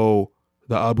undergo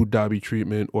the Abu Dhabi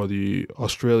treatment or the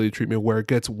Australia treatment where it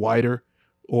gets wider,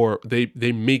 or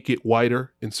they make it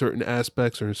wider in certain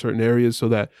aspects or in certain areas so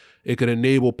that it can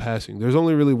enable passing. There's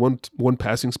only really one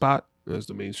passing spot. That's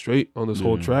the main straight on this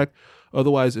whole track.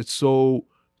 Otherwise, it's so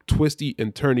twisty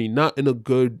and turny, not in a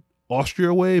good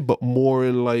Austria way, but more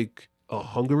in like a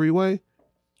Hungary way,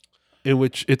 in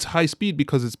which it's high speed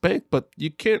because it's banked, but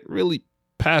you can't really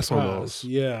pass on those.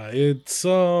 Yeah, it's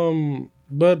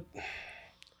but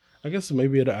I guess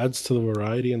maybe it adds to the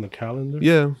variety in the calendar.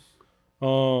 Yeah.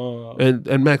 Uh,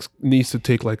 And Max needs to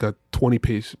take like a 20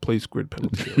 place grid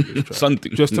penalty on this track,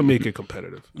 Something. just to make it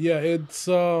competitive. yeah, it's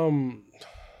I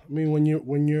mean,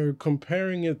 when you're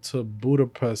comparing it to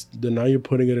Budapest, then now you're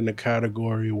putting it in a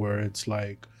category where it's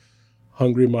like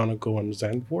Hungary, Monaco, and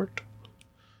Zandvoort,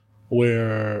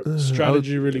 where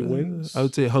strategy really wins. I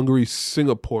would say Hungary,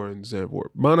 Singapore, and Zandvoort.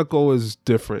 Monaco is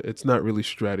different. It's not really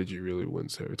strategy really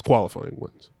wins here. It's qualifying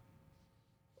wins.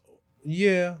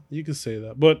 Yeah, you could say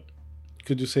that, but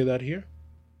could you say that here?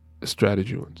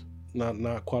 Strategy wins.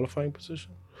 Not qualifying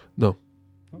position. No.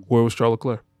 Where was Charles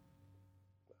Leclerc?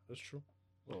 That's true.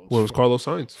 Well, Where was Carlos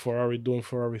Sainz? Ferrari doing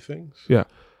Ferrari things? Yeah.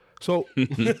 So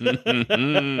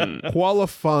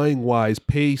qualifying wise,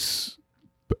 pace.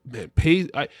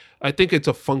 I think it's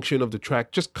a function of the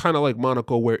track, just kind of like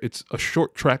Monaco, where it's a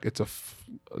short track. It's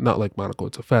not like Monaco,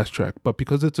 it's a fast track, but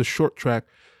because it's a short track,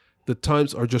 the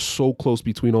times are just so close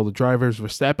between all the drivers.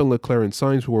 Verstappen, Leclerc, and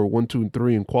Sainz, who were 1, 2, and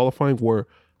 3 in qualifying, were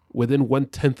within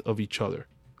 1/10 of each other,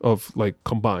 of like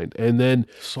combined. And then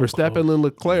Verstappen and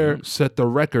Leclerc set the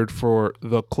record for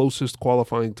the closest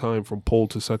qualifying time from pole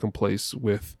to second place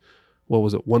with, what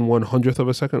was it, 1/100th of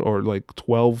a second, or like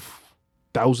 12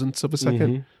 thousandths of a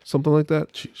second, something like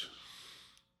that. Jeez.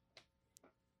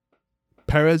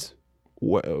 Perez,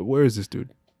 where is this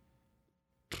dude?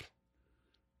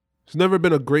 He's never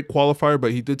been a great qualifier,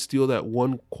 but he did steal that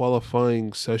one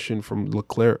qualifying session from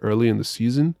Leclerc early in the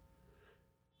season.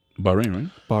 Bahrain, right?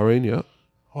 Bahrain, yeah.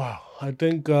 Wow, I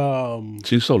think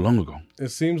Seems so long ago. it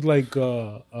seems like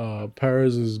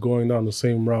Perez is going down the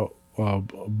same route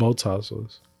Bottas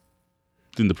is.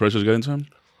 Think the pressure's getting to him?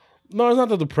 No, it's not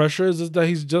that the pressure is; it's that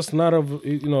he's just not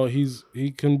he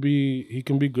can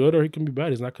be good or he can be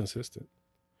bad. He's not consistent.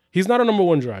 He's not a number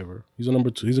one driver. He's a number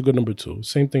two. He's a good number two.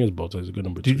 Same thing as Bottas. He's a good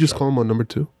number two. Did you just driver. call him on number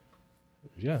 2?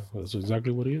 Yeah, that's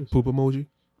exactly what he is. Poop emoji?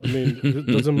 I mean,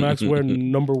 doesn't Max wear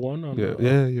number one on?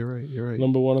 Yeah, you're right. You're right.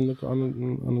 Number one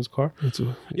on his car.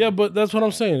 Yeah, but that's what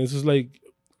I'm saying. It's just like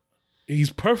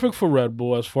he's perfect for Red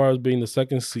Bull as far as being in the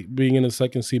second seat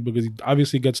because he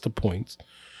obviously gets the points.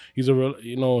 He's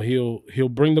he'll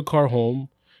bring the car home.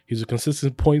 He's a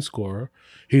consistent point scorer.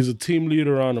 He's a team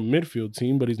leader on a midfield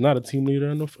team, but he's not a team leader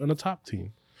in a top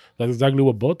team. That's exactly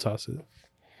what Bottas is.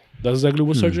 That's exactly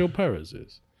what Sergio Perez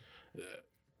is.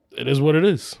 It is what it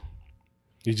is.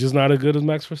 He's just not as good as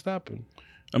Max Verstappen.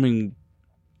 I mean,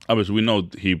 obviously we know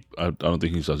I don't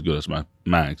think he's as good as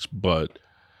Max, but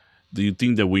do you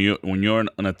think that when you're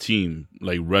on a team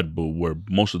like Red Bull, where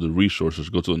most of the resources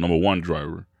go to the number one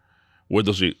driver,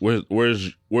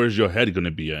 where's your head going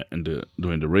to be at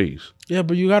during the race? Yeah,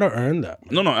 but you got to earn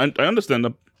that. No, I understand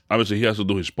that. Obviously, he has to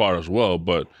do his part as well.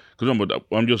 But because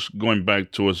I'm just going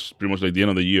back towards pretty much like the end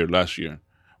of the year last year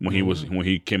when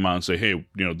he came out and said, "Hey,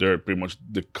 they're pretty much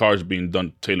the car's being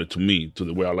done tailored to me, to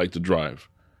the way I like to drive."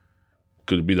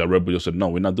 Could it be that Red Bull just said, "No,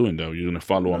 we're not doing that. You're going to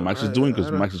follow what Max is doing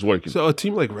because Max is working." So a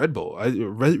team like Red Bull,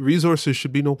 resources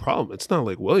should be no problem. It's not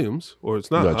like Williams or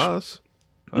it's not us.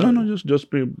 No, just.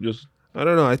 I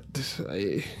don't know.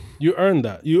 You earn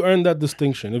that. You earn that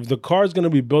distinction. If the car is going to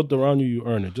be built around you, you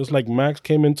earn it. Just like Max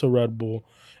came into Red Bull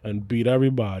and beat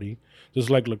everybody. Just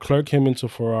like Leclerc came into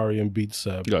Ferrari and beat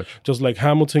Seb. Gotcha. Just like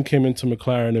Hamilton came into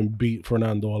McLaren and beat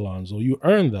Fernando Alonso. You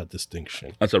earn that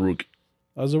distinction That's a rookie.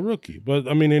 as a rookie. But,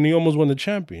 I mean, and he almost won the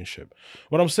championship.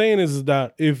 What I'm saying is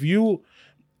that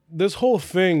this whole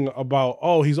thing about,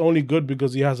 he's only good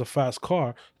because he has a fast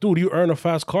car. Dude, you earn a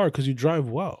fast car because you drive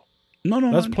well.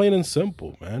 No. That's plain and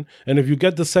simple, man. And if you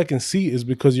get the second seat, is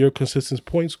because you're a consistent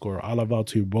point scorer. A la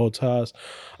Valtteri Bottas,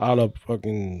 a la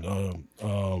fucking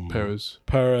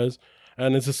Perez,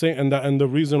 and it's the same. And the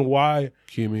reason why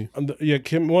Kimi.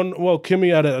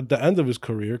 Kimi at the end of his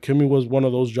career, Kimi was one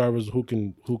of those drivers who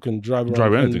can drive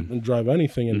anything and drive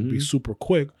anything and be super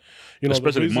quick.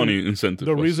 Especially money incentive.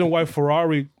 The reason why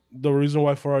Ferrari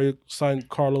signed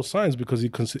Carlos Sainz because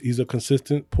he's a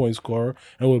consistent point scorer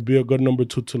and would be a good number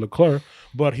 2 to Leclerc.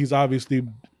 But he's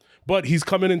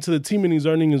coming into the team and he's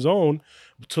earning his own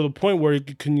to the point where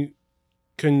can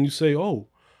you say,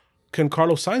 can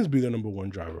Carlos Sainz be the number 1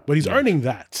 driver? But he's earning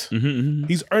that.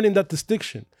 He's earning that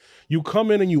distinction. You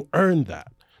come in and you earn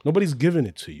that. Nobody's giving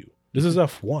it to you. This is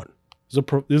F1.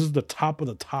 This is the top of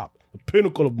the top, the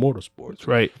pinnacle of motorsports.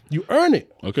 Right. You earn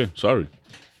it. Okay, sorry.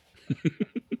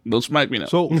 Don't smack me now.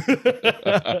 So,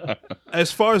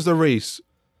 as far as the race,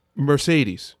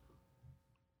 Mercedes.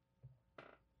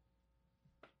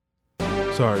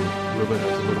 Sorry, Ruben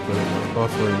has a little bit of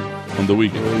buffering. On the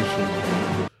weekend.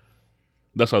 Situation.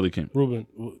 That's how they came. Ruben,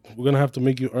 we're gonna have to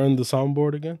make you earn the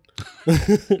soundboard again.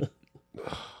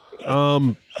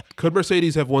 Could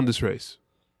Mercedes have won this race?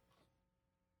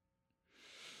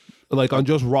 Like on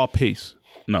just raw pace?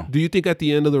 No. Do you think at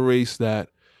the end of the race that,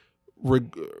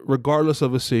 regardless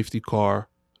of a safety car,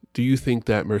 do you think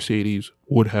that Mercedes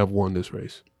would have won this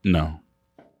race? No.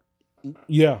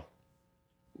 Yeah,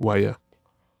 Why, yeah.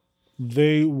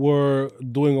 they were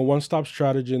doing a one-stop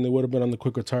strategy, and they would have been on the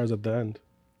quicker tires at the end.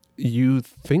 You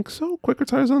think so? Quicker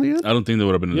tires on the end? I don't think they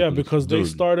would have been in Yeah, the because they Dude.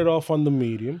 started off on the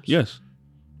mediums. Yes.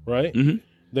 Right? Mm-hmm.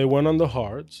 They went on the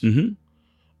hards. Mm-hmm.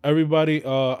 Everybody,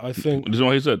 I think, This is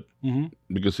what he said. mhm.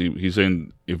 Because he's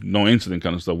saying if no incident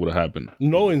kind of stuff would have happened.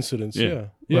 no incidents. Yeah.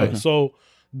 Yeah. Right. So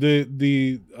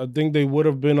the I think they would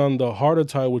have been on the harder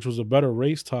tire, which was a better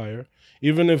race tire.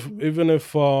 Even if I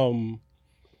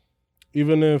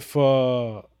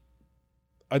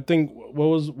think what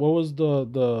was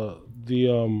the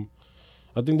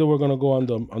I think they were gonna go on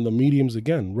the mediums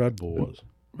again. Red Bull was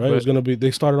right. It was gonna be.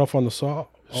 They started off on the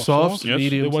Softs, Yes.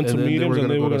 mediums, They went to and then mediums and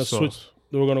they were go gonna to switch. softs.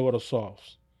 They were gonna go to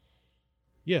softs.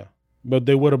 Yeah, but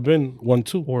they would have been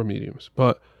 1-2. Or mediums.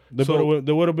 But They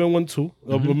would have been 1-2.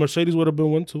 Mercedes would have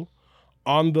been 1-2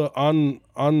 on the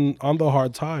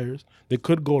hard tires. They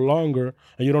could go longer,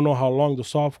 and you don't know how long the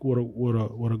soft would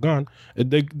have gone.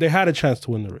 They had a chance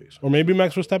to win the race, or maybe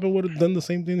Max Verstappen would have done the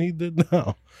same thing he did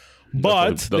now. But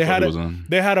That's they what had it was on.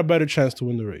 they had a better chance to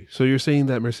win the race. so you're saying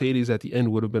that Mercedes at the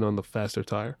end would have been on the faster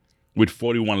tire? With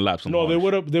 41 laps on No,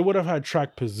 the they would have had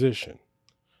track position.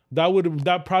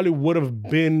 That probably would have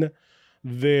been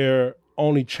their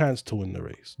only chance to win the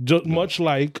race. Just much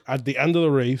like at the end of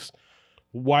the race,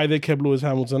 why they kept Lewis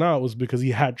Hamilton out was because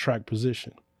he had track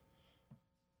position.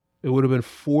 It would have been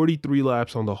 43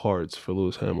 laps on the hards for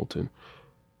Lewis Hamilton.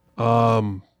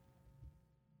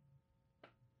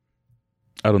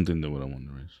 I don't think they would have won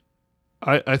the race.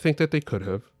 I think that they could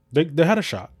have. They had a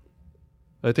shot.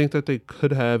 I think that they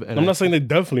could have. And I'm not saying they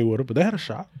definitely would have, but they had a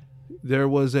shot. There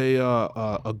was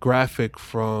a graphic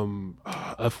from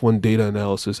F1 Data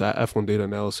Analysis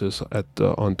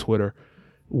on Twitter,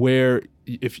 where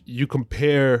if you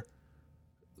compare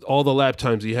all the lap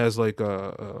times, he has like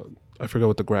I forget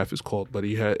what the graph is called, but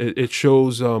it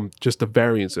shows just the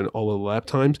variance in all of the lap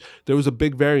times. There was a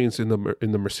big variance in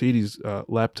the Mercedes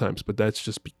lap times, but that's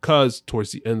just because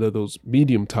towards the end of those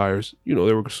medium tires, they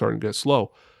were starting to get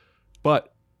slow.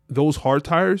 But those hard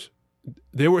tires,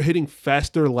 they were hitting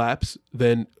faster laps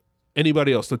than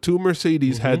anybody else. The two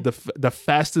Mercedes had the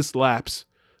fastest laps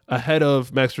ahead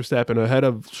of Max Verstappen, ahead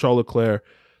of Charles Leclerc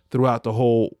throughout the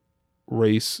whole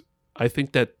race. I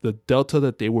think that the delta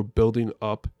that they were building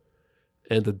up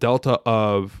and the delta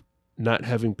of not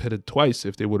having pitted twice,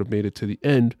 if they would have made it to the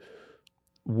end,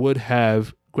 would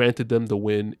have granted them the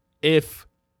win if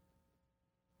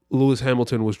Lewis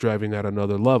Hamilton was driving at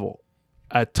another level.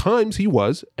 At times he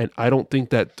was, and I don't think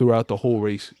that throughout the whole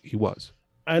race he was.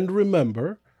 And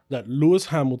remember that Lewis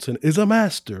Hamilton is a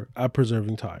master at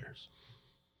preserving tires.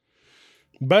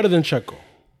 Better than Checo,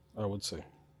 I would say.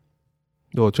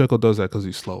 No, Checo does that because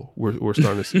he's slow. We're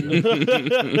starting to see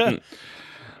that.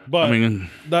 But I mean,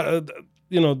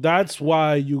 that's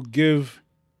why you give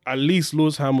at least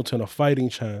Lewis Hamilton a fighting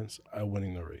chance at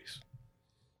winning the race.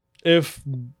 If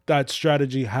that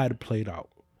strategy had played out,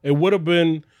 it would have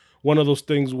been one of those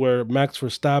things where Max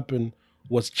Verstappen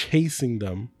was chasing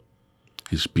them.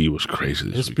 his speed was crazy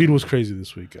this His week. speed was crazy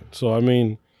this weekend. So,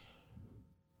 well,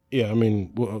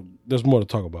 there's more to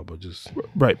talk about, but just...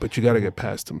 Right, but you got to get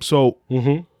past him. So,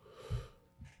 Mm-hmm.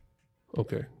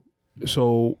 okay.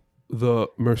 So the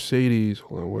Mercedes,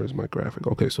 hold on, where's my graphic?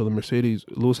 Okay, so the Mercedes,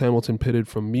 Lewis Hamilton pitted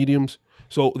from mediums.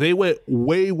 So they went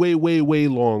way, way, way, way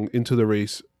long into the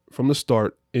race from the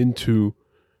start into,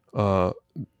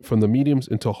 from the mediums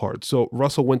into hard. So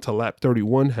Russell went to lap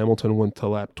 31, Hamilton went to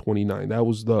lap 29. That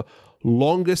was the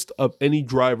longest of any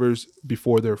drivers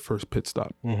before their first pit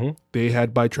stop. Mm-hmm. They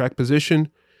had by track position,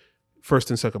 first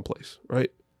and second place,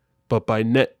 right? But by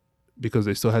net, because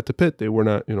they still had to pit, they were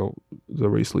not, the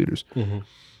race leaders. Mm-hmm.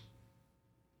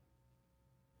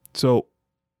 So,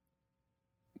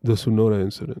 the Tsunoda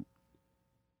incident.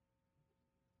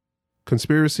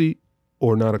 Conspiracy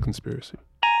or not a conspiracy?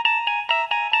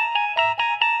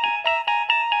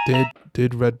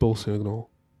 Did Red Bull signal?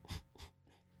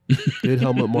 Did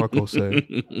Helmut Marko say,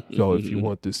 yo, if you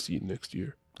want this seat next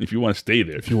year, If you want to stay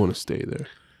there. if you want to stay there,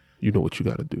 you know what you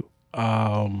got to do.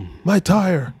 Um, My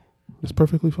tire. It's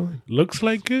perfectly fine. looks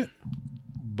like it,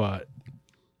 but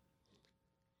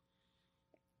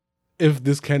if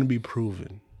this can be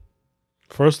proven,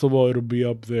 first of all, it'll be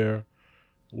up there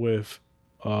with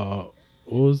what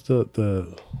was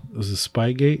the was it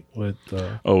Spygate with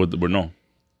with Renault.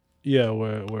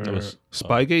 where That was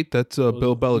Spygate, that's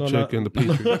Bill Belichick and the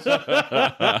Patriots.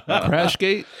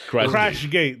 Crashgate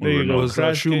Crashgate. There you go. was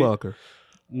Crashgate. Schumacher.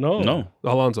 no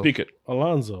Alonso. Piquet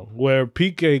Where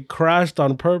Piquet crashed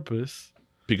on purpose.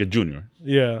 Piquet Jr.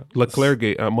 Yeah.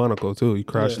 Leclerc-gate at Monaco, too. He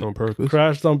crashed on purpose.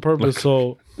 Crashed on purpose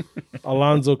so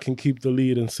Alonso can keep the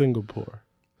lead in Singapore.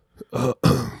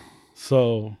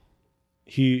 So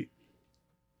if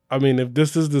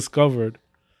this is discovered,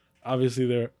 obviously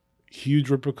there are huge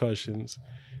repercussions.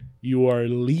 You are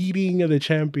leading the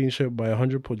championship by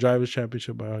 100 drivers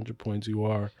championship by 100 points. You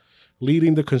are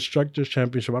leading the constructors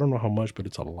championship. I don't know how much, but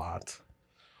it's a lot.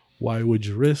 Why would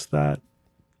you risk that?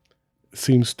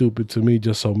 Seems stupid to me,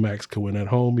 just so Max could win at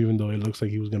home, even though it looks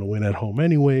like he was going to win at home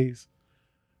anyways.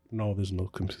 No, there's no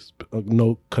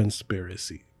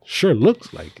conspiracy. Sure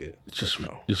looks like it. Just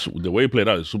the way he played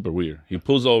out is super weird. He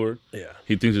pulls over. Yeah.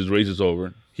 He thinks his race is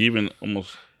over. He even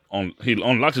he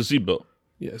unlocks his seatbelt.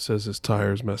 Yeah, it says his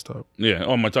tires messed up. Yeah.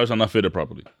 Oh, my tires are not fitted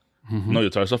properly. No, your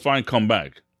tires are fine. Come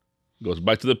back. Goes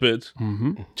back to the pits.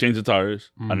 Change the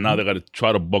tires, and now they got to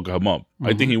try to buckle him up.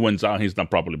 I think he went out. He's not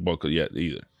properly buckled yet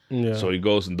either. Yeah. So he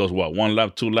goes and does what? 1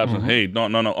 lap, 2 laps, and hey, no.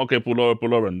 Okay, pull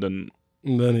over, and then.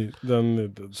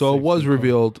 So it was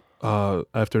revealed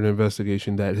after an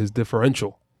investigation that his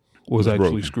differential was actually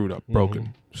broken. screwed up,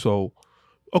 broken. So,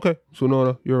 okay,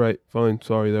 Tsunoda, you're right. Fine.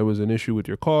 Sorry, there was an issue with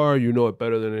your car. You know it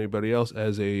better than anybody else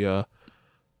as a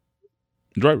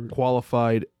Driver.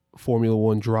 qualified Formula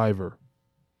One driver.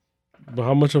 But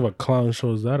how much of a clown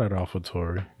show is that at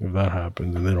AlphaTauri if that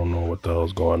happens and they don't know what the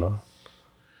hell's going on?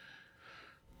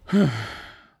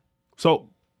 So,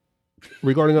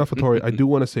 regarding AlphaTauri, I do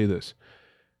want to say this.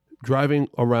 Driving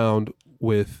around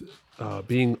with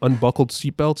being unbuckled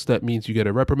seatbelts, that means you get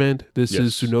a reprimand. This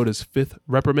is Tsunoda's 5th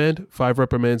reprimand. 5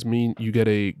 reprimands mean you get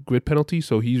a grid penalty.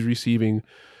 So he's receiving,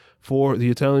 for the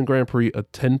Italian Grand Prix, a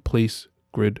 10-place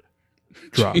grid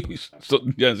drop. Jeez. So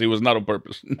yes, it was not on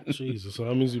purpose. Jesus, so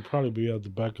that means he'd probably be at the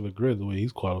back of the grid the way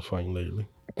he's qualifying lately.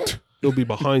 He'll be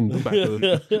behind the back of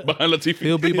the, Behind Latifi.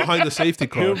 he'll be behind the safety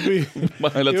car.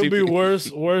 Behind He'll be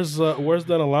Latifi. worse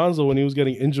than Alonso when he was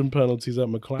getting engine penalties at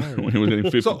McLaren. When he was getting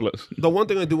 50 So, plus. the one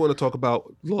thing I do want to talk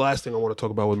about, the last thing I want to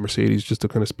talk about with Mercedes, just to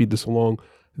kind of speed this along,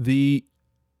 the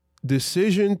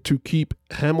decision to keep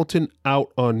Hamilton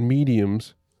out on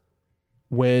mediums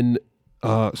when,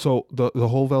 so the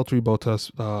whole Valtteri Bottas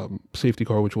safety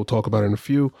car, which we'll talk about in a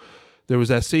few, there was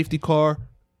that safety car.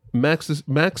 Max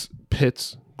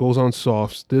pits, goes on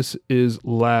softs. This is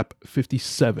lap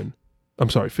 56.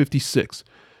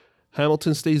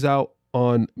 Hamilton stays out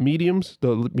on mediums,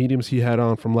 the mediums he had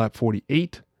on from lap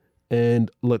 48.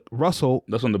 And look, Russell,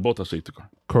 That's on the Bottas safety car.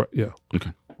 correct, yeah.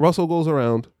 Okay. Russell goes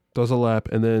around, does a lap,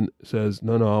 and then says,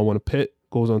 no, I want to pit,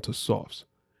 goes on to softs.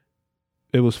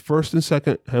 It was first and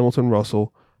second, Hamilton,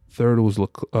 Russell. Third was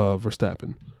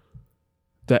Verstappen.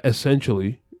 That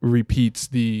essentially repeats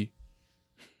the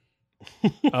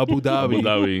Abu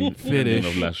Dhabi finish finish.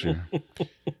 of last year.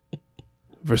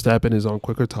 Verstappen is on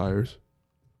quicker tires.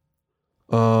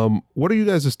 What are you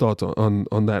guys' thoughts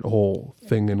on that whole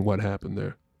thing and what happened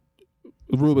there?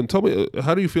 Ruben, tell me,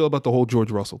 how do you feel about the whole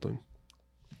George Russell thing?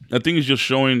 I think it's just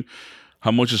showing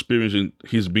how much experience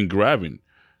he's been grabbing.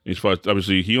 As far as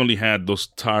obviously he only had those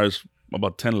tires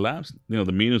about 10 laps, the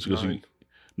mediums, because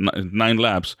 9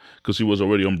 laps, because he was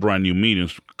already on brand new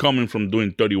mediums, coming from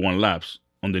doing 31 laps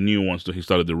on the new ones that he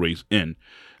started the race in.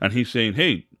 And he's saying,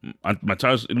 hey, my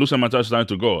tires, it looks like my tires are time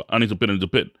to go. I need to pit into the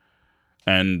pit.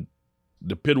 And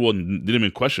the pit didn't even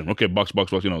question. Okay, box,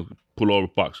 pull over,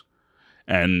 box.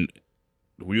 And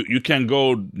you can't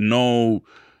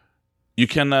you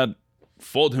cannot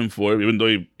fault him for it, even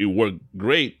though it worked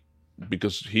great,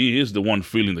 because he is the one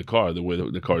feeling the car, the way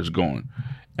the car is going.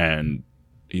 And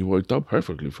it worked out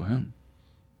perfectly for him.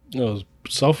 It was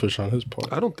selfish on his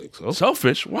part. I don't think so.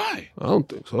 Selfish? Why? I don't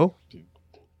think so.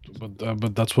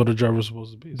 But that's what a driver's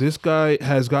supposed to be. This guy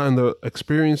has gotten the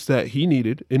experience that he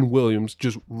needed in Williams,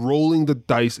 just rolling the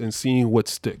dice and seeing what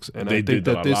sticks. And They I think did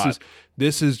that a lot.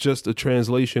 this is just a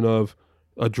translation of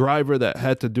a driver that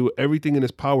had to do everything in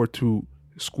his power to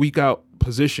squeak out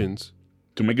positions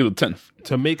To make it the 10th.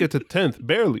 to make it to 10th,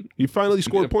 barely. He finally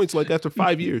scored points like after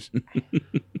 5 years.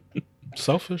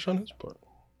 Selfish on his part.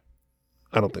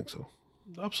 I don't think so.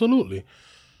 Absolutely.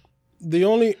 The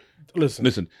only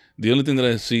Listen, the only thing that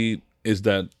I see is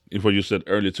that, if what you said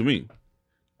earlier to me,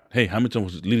 hey, Hamilton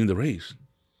was leading the race.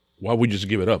 Why would you just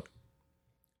give it up?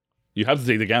 You have to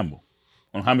take the gamble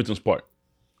on Hamilton's part.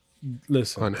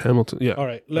 listen. On Hamilton, yeah. All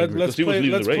right, let's Because he was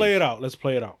leading the race. play it out. Let's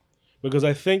play it out because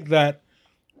I think that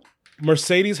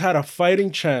Mercedes had a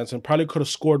fighting chance and probably could have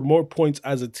scored more points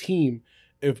as a team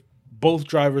if both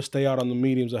drivers stay out on the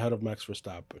mediums ahead of Max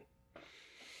Verstappen.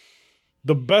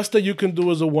 The best that you can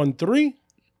do is a 1-3.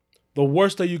 The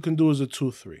worst that you can do is a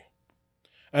 2-3.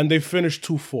 And they finished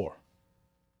 2-4.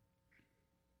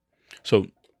 So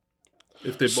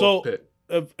If they both pit.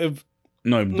 If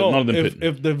none of them pit.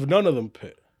 if none of them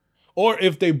pit, or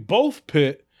if they both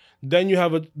pit, then you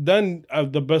have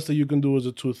the best that you can do is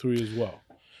a 2-3 as well.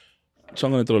 So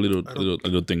I'm gonna throw a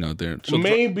little thing out there. So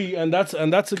Maybe, and that's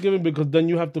a given because then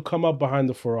you have to come up behind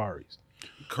the Ferraris.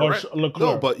 Correct. Or Leclerc.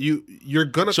 No, but you're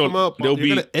gonna So come up. they'll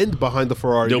You're gonna end behind the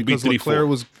Ferrari they'll be because 3-4. Leclerc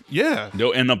was. Yeah,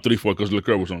 they'll end up 3-4 because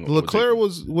Leclerc was on. Leclerc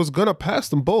was gonna pass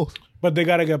them both. But they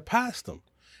got to get past them.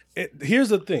 Here's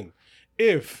the thing: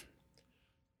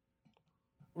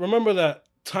 remember that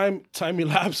time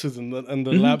elapses and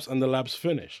the laps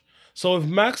finish. So if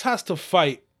Max has to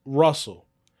fight Russell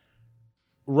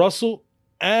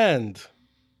and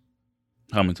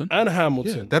Hamilton.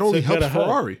 Hamilton, That only to get helps ahead.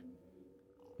 Ferrari.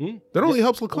 That only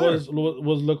helps Leclerc.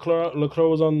 Was Leclerc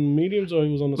was on mediums or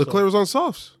he was on the Leclerc softs? was on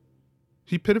softs.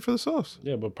 He pitted for the softs.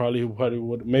 Yeah, but probably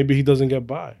would. Maybe he doesn't get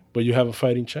by, but you have a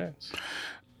fighting chance.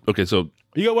 Okay, so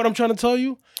You get what I'm trying to tell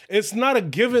you? It's not a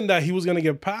given that he was going to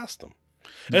get past him.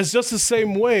 It's just the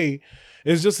same way.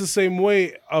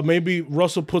 Maybe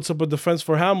Russell puts up a defense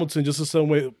for Hamilton, just the same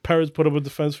way Perez put up a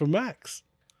defense for Max.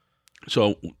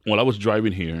 So while I was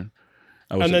driving here,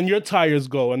 And then your tires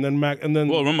go, and then Max, and then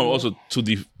well, remember also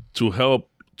to help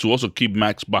to also keep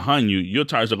Max behind you, your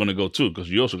tires are going to go too because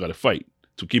you also got to fight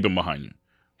to keep him behind you.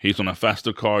 He's on a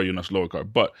faster car, you're on a slower car.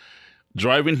 But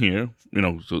driving here,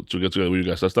 to get together with you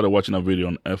guys, I started watching a video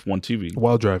on F1 TV.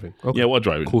 While driving. Okay. Yeah, while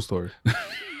driving. Cool story.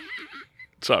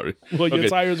 Sorry. well, your Okay.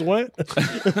 tires went.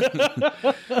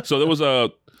 So it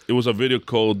was a video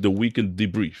called The Weekend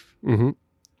Debrief.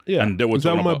 Yeah, And there was Is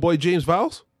that my boy James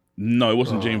Vowles? No, it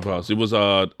wasn't James Vowles. It was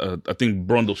I think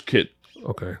Brundle's kid.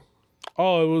 Okay.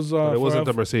 Oh, it was. But it wasn't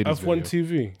for the Mercedes F1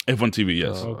 video. TV. F1 TV,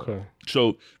 yes. Okay.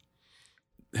 So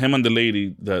him and the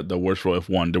lady that works for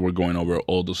F1, they were going over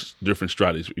all those different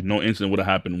strategies. If no incident would have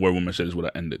happened, where would Mercedes would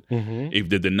have ended? If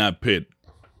they did not pit,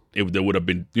 if there would have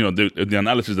been, the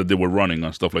analysis that they were running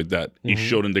on stuff like that, it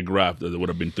showed in the graph that it would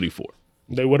have been 3-4.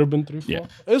 They would have been 3-4. Yeah.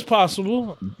 It's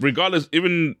possible. Regardless,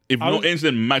 even if no was-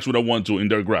 incident, Max would have won to in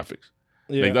their graphics.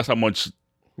 Yeah. Like that's how much.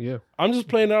 Yeah. I'm just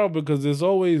playing out because there's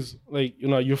always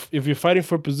if you're fighting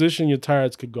for position, your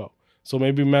tires could go. So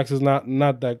maybe Max is not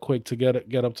that quick to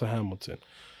get up to Hamilton.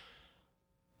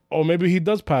 Or maybe he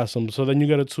does pass him, so then you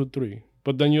get a 2-3.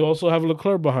 But then you also have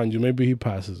Leclerc behind you. Maybe he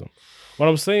passes him. What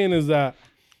I'm saying is that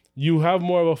you have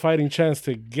more of a fighting chance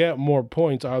to get more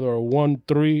points, either a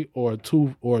 1-3 or a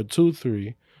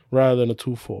 2-3, rather than a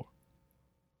 2-4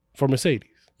 for Mercedes.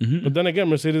 But then again,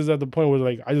 Mercedes is at the point where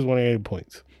like I just want to get 8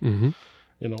 points. And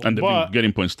they've been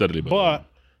getting points steadily. But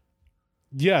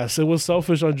yes, it was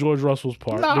selfish on George Russell's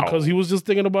part because he was just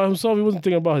thinking about himself. He wasn't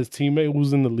thinking about his teammate who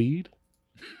was in the lead.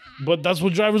 But that's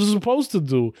what drivers are supposed to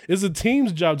do. It's a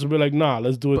team's job to be like, nah,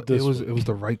 let's do it this way. It was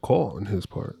the right call on his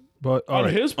part. But On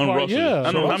his part, Russell. yeah.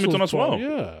 And on Hamilton Russell's as well. part,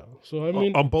 yeah. So I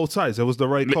mean, on both sides, it was the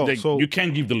right call. So you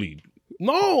can't give the lead.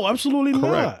 no, absolutely Correct.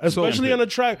 not. Especially on a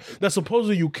track that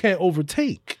supposedly you can't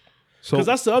overtake. so Because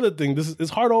that's the other thing. It's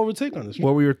hard to overtake on this track.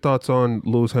 what were your thoughts on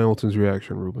Lewis Hamilton's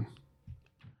reaction, Ruben?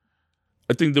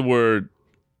 I think they were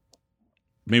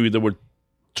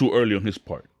too early on his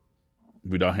part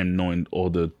without him knowing all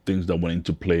the things that went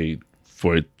into play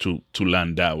for it to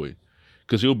land that way.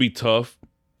 Because it'll be tough.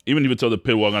 Even if you tell the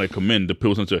pit wall going to come in, the pit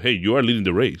was going to say, hey, you are leading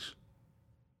the race.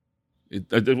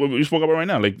 What we spoke about right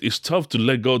now. Like, it's tough to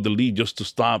let go of the lead just to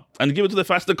stop and give it to the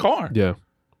faster car. Yeah.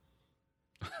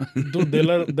 Dude, they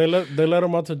let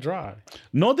him out to dry.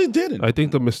 No, they didn't. I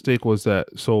think the mistake was that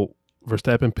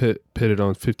Verstappen pitted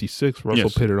on 56, Russell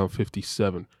Yes. pitted on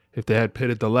 57. If they had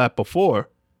pitted the lap before,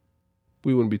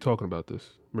 we wouldn't be talking about this.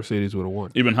 Mercedes would have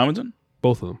won. Even Hamilton?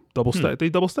 Both of them. Double stack. They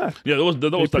double stacked. Yeah, that was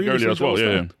stuck previously earlier as well. Yeah,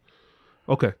 yeah. double-stacked.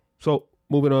 Okay. So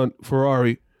moving on,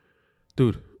 Ferrari.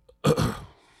 Dude.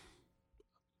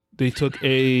 They took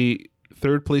a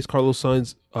third place Carlos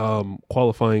Sainz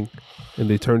qualifying and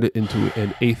they turned it into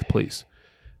an 8th place.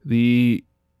 The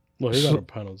Well, he got a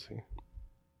penalty.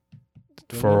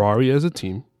 Ferrari as a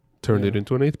team turned it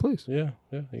into an 8th place. Yeah,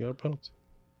 he got a penalty.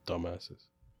 Dumbasses.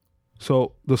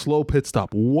 So the slow pit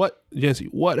stop. Yancy,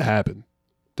 what happened?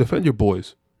 Defend your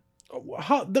boys.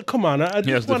 Come on, at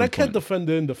He has this point, I different can't point. defend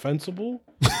the indefensible.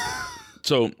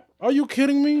 So, Are you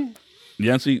kidding me?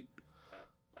 Yancy,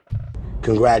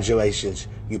 Congratulations,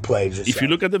 you played yourself. if you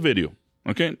look at the video,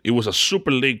 okay, it was a super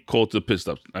late call to the pit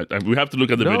stop. We have to look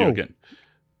at the video again.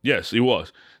 Yes, it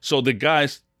was. So the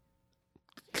guys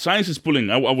Science is pulling.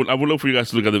 I would love for you guys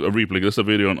to look at a replay. There's a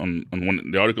video on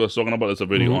one, the article I was talking about. There's a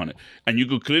video on it, and you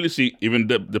could clearly see even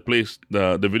the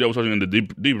video I was watching in the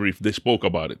debrief. They spoke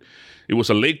about it. It was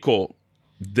a late call.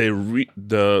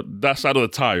 That side of the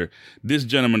tire. This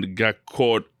gentleman got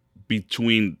caught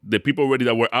between the people already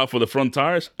that were out for the front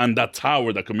tires and that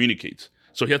tower that communicates.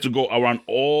 So he had to go around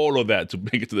all of that to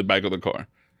make it to the back of the car.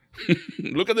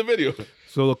 Look at the video.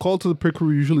 So the call to the pit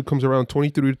crew usually comes around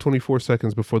 23 to 24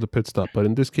 seconds before the pit stop. But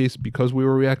in this case, because we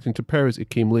were reacting to Paris, it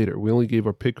came later. We only gave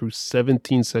our pit crew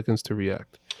 17 seconds to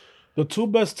react. The two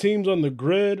best teams on the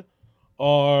grid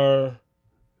are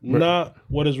not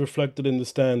what is reflected in the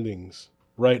standings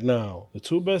right now. The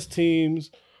two best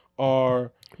teams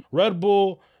are Red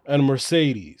Bull and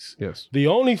Mercedes. Yes. The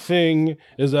only thing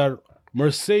is that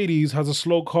Mercedes has a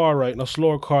slow car right now, a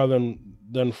slower car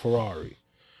than Ferrari.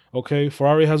 Okay,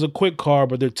 Ferrari has a quick car,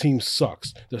 but their team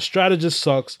sucks. Their strategist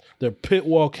sucks. Their pit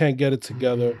wall can't get it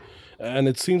together, and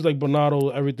it seems like Bernardo,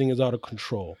 everything is out of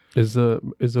control. Is the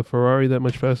Ferrari that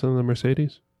much faster than the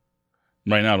Mercedes?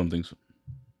 Right now, I don't think so.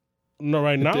 No,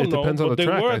 right now, it no. depends on but the they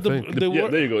track, were I at the, think. they Yeah,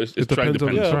 were, there you go. It's It track depends on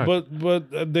the dependent. yeah,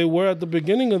 track. but they were at the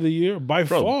beginning of the year by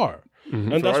far,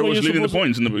 and that's Ferrari when was you're leading the supposed to-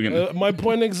 points in the beginning. My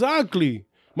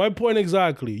point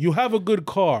exactly. You have a good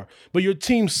car, but your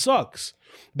team sucks.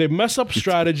 They mess up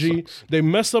strategy. They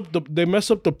mess up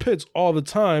the pits all the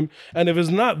time. And if it's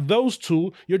not those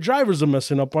two, your drivers are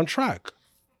messing up on track.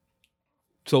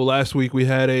 So last week we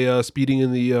had a speeding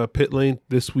in the pit lane.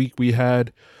 This week we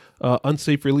had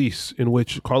unsafe release in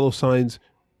which Carlos Sainz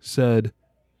said,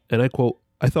 and I quote,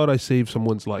 "I thought I saved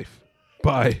someone's life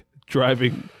by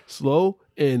driving slow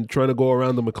and trying to go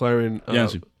around the McLaren."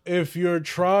 Yancy. If you're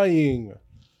trying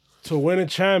to win a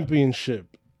championship,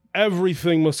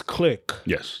 everything must click.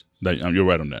 Yes, you're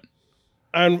right on that.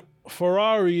 And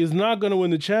Ferrari is not going to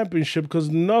win the championship because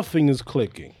nothing is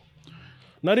clicking.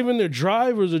 Not even their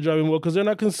drivers are driving well because they're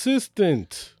not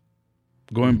consistent.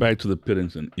 Going back to the pit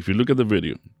incident, if you look at the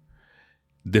video,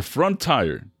 the front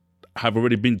tire have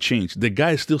already been changed. The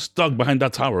guy is still stuck behind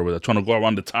that tower with it, trying to go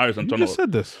around the tires and You trying just to.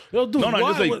 said this. Yo, dude, No, I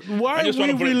why, just like- why I just are we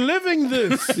wanna put it- reliving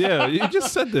this? Yeah, you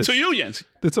just said this. To you, Yancy.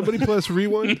 Did somebody press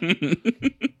rewind?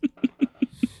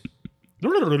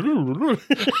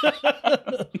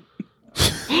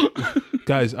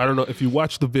 Guys, I don't know if you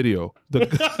watch the video.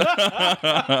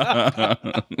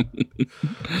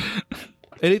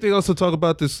 Anything else to talk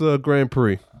about this Grand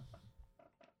Prix?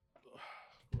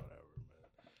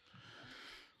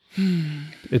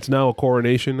 It's now a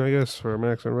coronation, I guess, for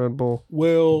Max and Red Bull.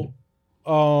 Will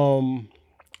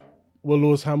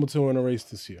Lewis Hamilton win a race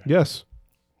this year? Yes.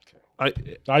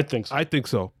 I think so. I think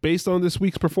so. Based on this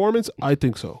week's performance, I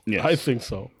think so. Yes. I think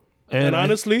so. And And I-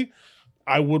 honestly,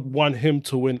 I would want him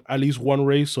to win at least one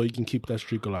race so he can keep that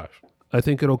streak alive. I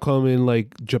think it'll come in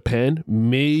like Japan,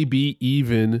 maybe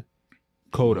even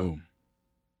Coda. Oh.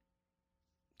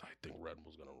 I think Red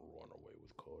Bull's gonna run away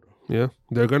with Coda. Yeah,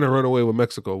 they're gonna run away with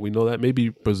Mexico. We know that. Maybe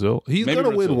Brazil. He's Maybe gonna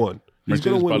win Brazil. one. He's Mercedes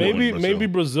gonna win probably one. win. Maybe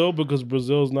Brazil. Brazil because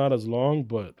Brazil's not as long,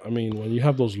 but I mean when you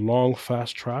have those long,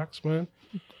 fast tracks, man,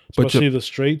 But especially the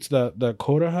straights that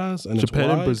Coda has, and Japan it's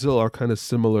and wide, Brazil are kind of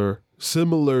similar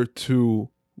to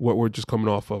what we're just coming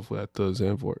off of at the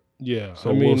Zandvoort. Yeah,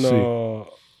 So I mean, we'll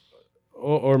see.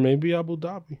 Or maybe Abu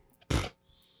Dhabi.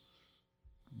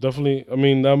 Definitely, I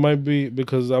mean that might be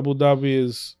because Abu Dhabi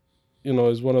is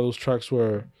one of those tracks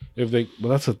where if they, but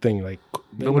that's the thing, like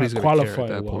they're Nobody's not gonna care at qualified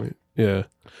that well. point. Yeah,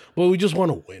 But we just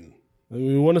want to win.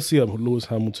 We want to see Lewis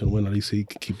Hamilton win. At least he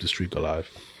can keep the streak alive.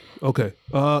 okay.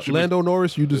 Lando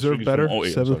Norris, you deserve streak is better. from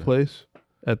 08, 7th sorry. place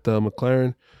at the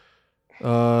McLaren.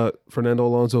 Fernando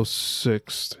Alonso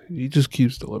 6th. He just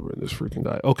keeps delivering, this freaking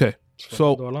guy. Okay,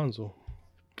 so Alonso.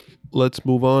 let's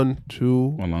move on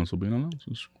to Alonso being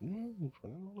Alonso.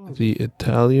 the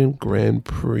Italian Grand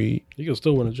Prix He can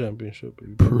still win a championship if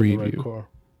you put him in the right Preview. car.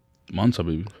 Monza,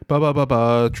 baby.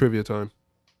 Trivia time.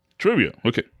 Trivia.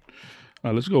 Okay.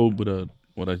 Let's go with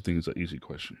what I think is an easy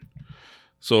question.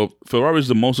 So, Ferrari is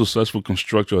the most successful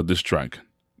constructor at this track.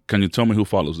 Can you tell me who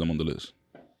follows them on the list?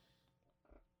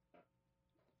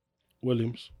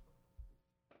 Williams.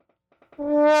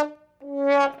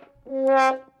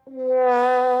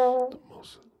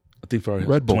 I think Ferrari has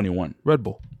Red Bull. 21. Red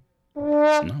Bull.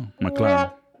 No,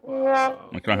 McLaren.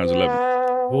 McLaren has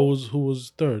 11. Who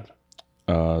was third?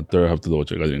 Third, I have to double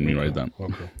check. I didn't mean write it down.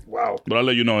 Okay. But I'll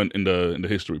let you know in the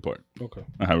history part. Okay.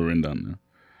 I have it written down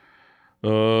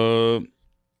there.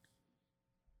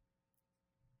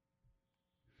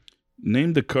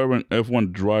 Name the current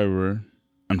F1 driver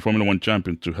and Formula One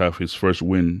champion to have his first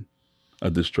win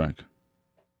at this track.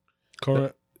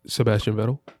 Current. Sebastian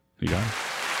Vettel. You got it.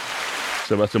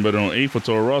 Sebastian Vettel on 8 for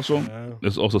Toro Rosso. Yeah.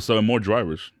 There's also 7 more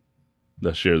drivers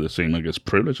that share the same, I guess,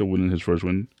 privilege of winning his first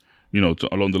win.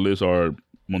 Along the list are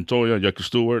Montoya, Jackie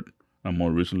Stewart, and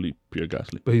more recently, Pierre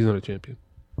Gasly. But he's not a champion.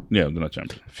 Yeah, they're not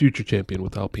champions. Future champion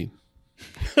with Alpine.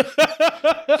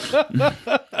 It's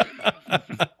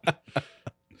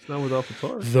not with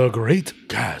AlphaTauri. The Great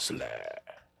Gasly.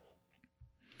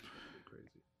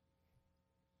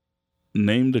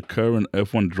 Name the current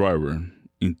F1 driver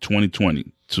in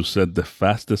 2020 to set the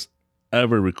fastest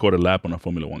ever recorded lap on a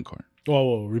Formula One car.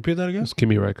 Whoa, repeat that again? It's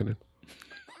Kimi Räikkönen.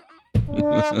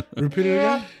 Repeat it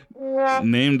again?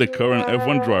 Name the current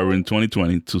F1 driver in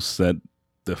 2020 to set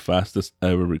the fastest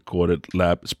ever recorded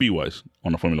lap speed-wise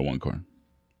on a Formula One car.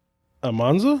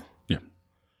 Monza? Yeah.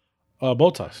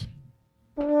 Bottas.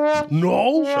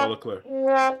 No. Charles Leclerc.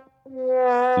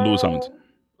 Lewis Hamilton,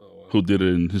 who did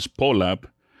it in his pole lap,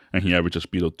 and he averaged a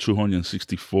speed of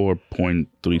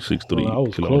 264.363 Well, that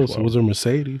was kilometers close. per It hour. was a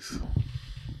Mercedes.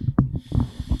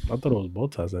 I thought it was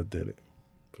Bottas that did it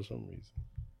for some reason.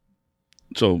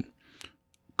 So,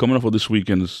 coming up for this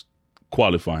weekend's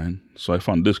qualifying, so I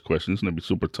found this question. It's going to be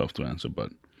super tough to answer,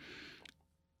 but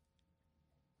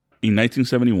in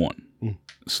 1971,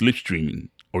 slipstreaming,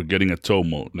 or getting a tow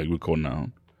mode, like we call now,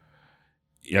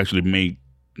 he actually made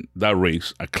that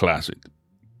race a classic.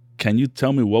 Can you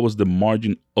tell me what was the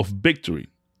margin of victory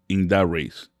in that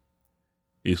race?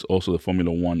 It's also the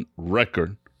Formula One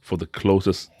record for the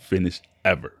closest finish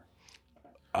ever.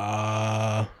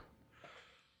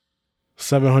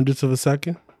 700ths of a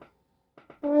second?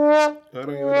 I don't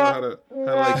even know how to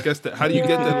guess that. How do you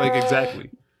get that exactly?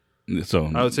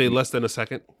 So I would say less than a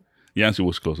second. the answer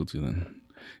was closer to then.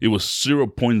 It was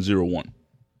 0.01.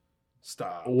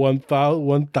 Stop.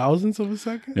 1,000ths of a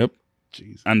second? Yep.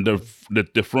 Jeez. And the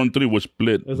front three was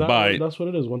split Is that by that's what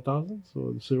it is? 1,000? So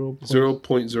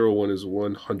 0.01 is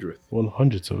 100th.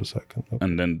 100ths of a second. Okay.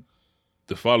 and then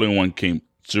the following one came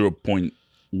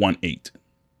 0.18.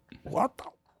 What the?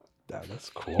 That's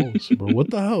close, bro.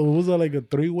 What the hell? Was that like a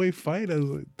 3-way fight? As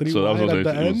a 3 So that wide was at like,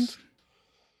 the end?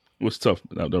 it was tough,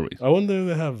 that race. I wonder if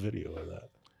they have video of that.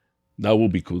 That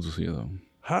would be cool to see, though.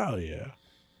 Hell yeah.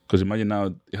 Because imagine now,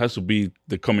 it has to be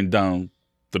the coming down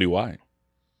 3 wide.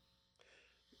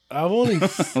 I've only,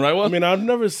 Right, well? I mean, I've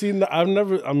never seen the time I've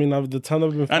been And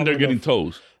they're following getting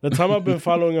toes. the time I've been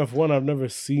following F1, I've never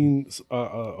seen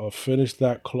a finish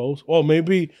that close. Well,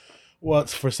 maybe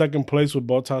for second place with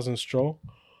Bottas and Stroll.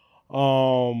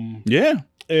 Yeah.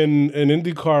 In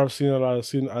IndyCar, I've seen a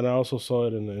lot. And I also saw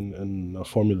it in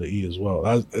Formula E as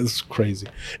well. It's crazy.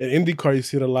 In IndyCar, you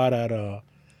see it a lot at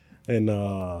in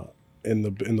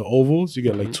the ovals. You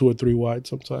get like 2 or 3 wide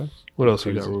sometimes. What else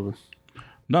you got, Ruben?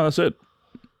 No, that's it.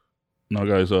 Now,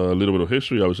 guys, a little bit of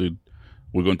history. Obviously,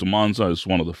 we're going to Monza. It's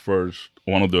one of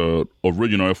the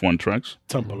original F1 tracks.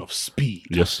 Temple of Speed.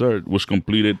 Yes, sir. It was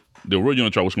completed. The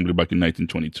original track was completed back in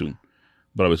 1922.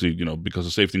 But obviously, because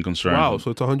of safety concerns. Wow,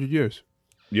 so it's 100 years.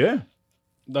 Yeah.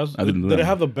 I didn't know did that. it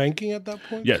have the banking at that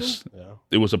point? Yes. too? Yeah.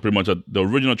 It was pretty much the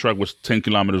original track was 10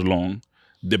 kilometers long.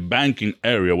 The banking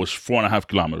area was 4.5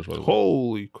 kilometers. By the way.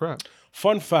 Holy crap.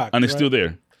 Fun fact. And it's right? still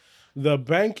there. The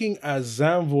banking at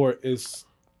Zandvoort is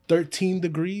 13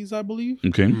 degrees, I believe.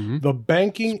 Okay. The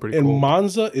banking pretty in cold.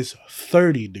 Monza is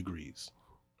 30 degrees.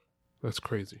 That's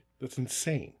crazy. That's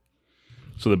insane.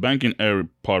 So the banking area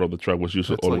part of the track was used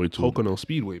That's all the like way to Pocono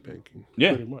Speedway banking. yeah,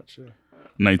 Pretty much, yeah.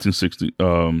 1960.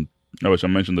 Which I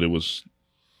mentioned that it was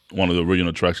one of the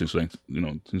original tracks since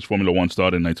since Formula One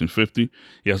started in 1950.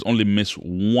 He has only missed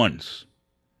once,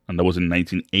 and that was in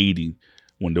 1980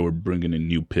 when they were bringing in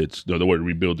new pits. They were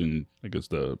rebuilding, I guess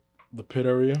The pit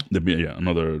area.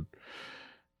 another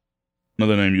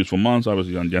name used for Monza.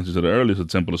 Obviously, Jansen said it earlier, it's a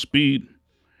Temple of Speed,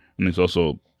 and it's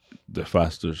also the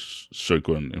fastest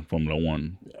circuit in Formula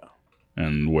One. Yeah.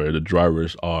 And where the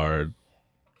drivers are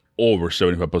over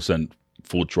 75%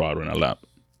 full throttle in a lap.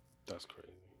 That's crazy.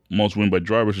 Most win by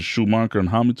drivers is Schumacher and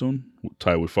Hamilton,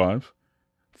 tied with 5,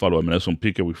 followed by Manesso and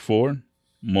Piquet with 4.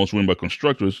 Most win by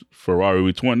constructors, Ferrari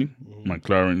with 20,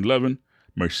 McLaren 11,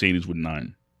 Mercedes with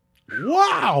 9.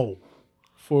 Wow.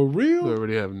 For They real?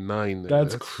 already have 9 there.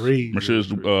 That's crazy.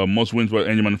 Mercedes, most wins by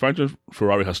engine manufacturers,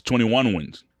 Ferrari has 21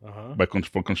 wins. Uh-huh.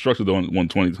 For constructors, they won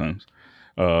 20 times.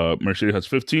 Mercedes has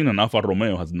 15, and Alfa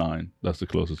Romeo has 9. That's the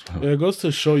closest. Yeah, it goes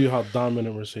to show you how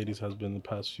dominant Mercedes has been the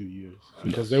past few years.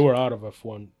 Because they were out of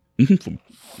F1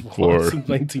 For since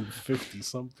 1950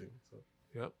 something. So.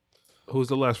 Yep. Who's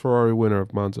the last Ferrari winner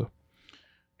of Monza?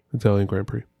 Italian Grand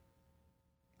Prix.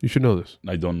 You should know this.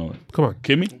 I don't know it. Come on.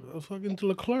 Kimi? Fucking to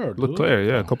Leclerc. dude. Leclerc,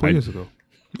 yeah, a couple I- years ago.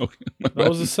 Okay. That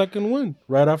was the second win,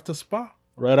 right after Spa,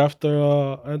 right after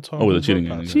Anton. Oh, with the cheating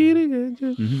Hubert engine. passed. Cheating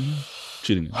engine.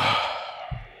 Cheating.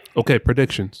 Okay,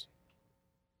 predictions.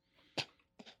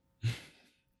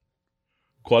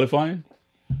 Qualifying?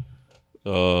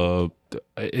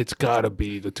 It's got to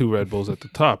be the two Red Bulls at the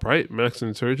top, right? Max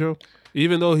and Sergio.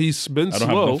 Even though he's been I don't have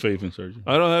slow, no faith in Sergio.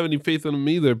 I don't have any faith in him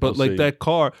either. But We'll like see. that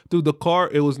car, dude, the car,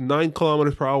 it was 9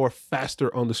 kilometers per hour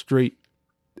faster on the straight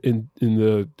in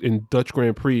Dutch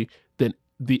Grand Prix than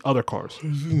the other cars.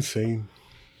 It's insane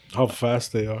how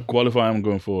fast they are. Qualifying, I'm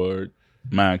going for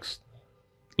Max,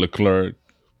 Leclerc,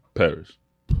 Perez.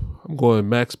 I'm going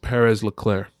Max, Perez,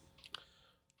 Leclerc.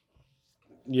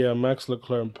 Yeah, Max,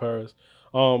 Leclerc, and Perez.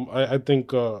 I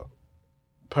think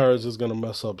Perez is gonna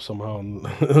mess up somehow.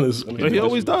 He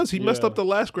always does. He messed up the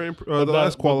last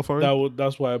last qualifying.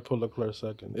 That's why I put Leclerc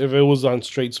second. If it was on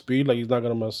straight speed, like he's not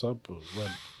gonna mess up.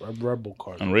 Red Bull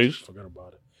car. And race? Forget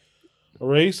about it. A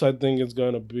race, I think it's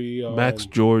gonna be Max,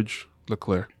 George,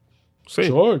 Leclerc. Same.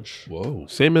 George. Whoa.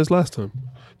 Same as last time.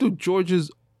 Dude, George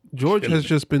has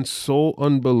just been so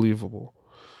unbelievable.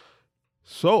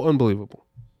 So unbelievable.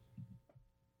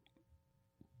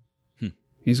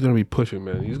 He's going to be pushing,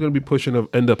 man. He's going to be pushing to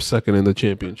end up second in the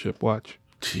championship. Watch.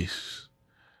 Jeez.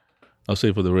 I'll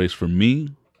say for the race, for me,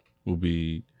 will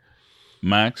be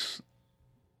Max,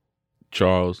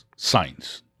 Charles,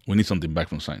 Sainz. We need something back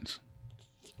from Sainz.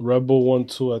 Red Bull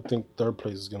 1-2. I think third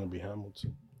place is gonna be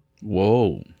Hamilton.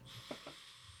 Whoa.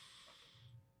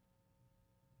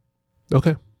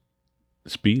 Okay.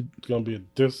 Speed It's gonna be a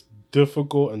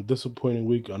difficult and disappointing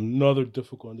week. Another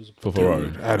difficult and for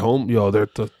disappointing. Ferrari. At home, the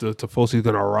Tifosi's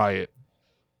going to riot.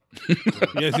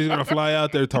 Yes, he's going to fly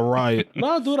out there to riot.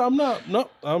 Nah, dude, I'm not. No,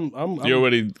 I'm You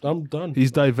already I'm done.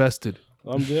 He's divested.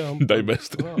 I'm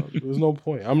divested. No, there's no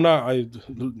point. I'm not.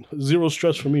 Zero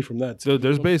stress for me from that. So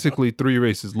there's basically 3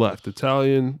 races left.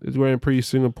 Italian Grand Prix,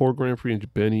 Singapore Grand Prix,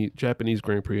 and Japanese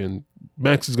Grand Prix. And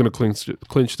Max is going to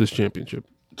clinch this championship.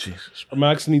 Jesus.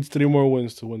 Max needs 3 more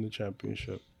wins to win the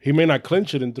championship. He may not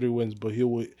clinch it in 3 wins, but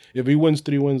if he wins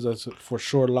 3 wins, that's for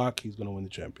sure lock. He's going to win the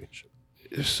championship.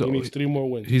 So He needs 3 more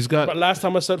wins. But last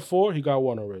time I said 4, he got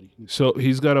 1 already. So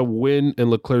he's got to win and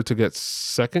Leclerc to get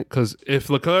second. Because if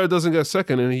Leclerc doesn't get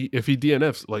second and if he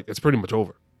DNFs, like it's pretty much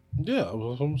over. Yeah, that's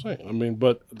what I'm saying. I mean,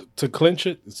 but to clinch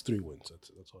it, it's 3 wins.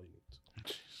 That's all he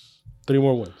needs. 3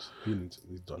 more wins. He needs it.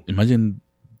 He's done. Imagine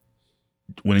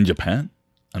winning Japan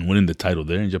and winning the title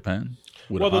there in Japan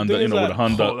with Well, a the Honda. thing is With a that-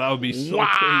 Honda. Oh, that would be so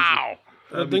Wow.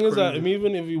 The thing is that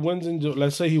even if he wins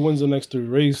let's say he wins the next 3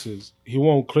 races, he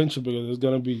won't clinch it because there's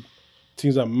gonna be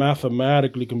teams that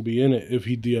mathematically can be in it if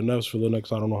he DNFs for the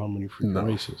next I don't know how many freaking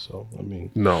races. So I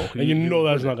mean, No. and you know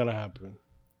that's not gonna happen.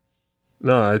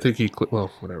 No, I think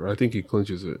whatever. I think he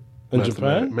clinches it. In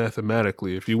Japan?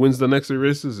 Mathematically. If he wins the next 3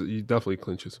 races, he definitely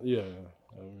clinches. Yeah,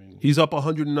 I mean, He's up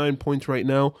 109 points right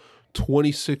now.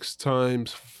 26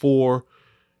 times 4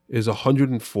 is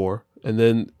 104. And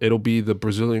then it'll be the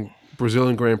Brazilian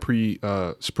Grand Prix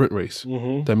sprint race.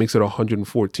 That makes it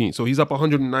 114. So he's up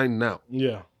 109 now.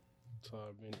 yeah. So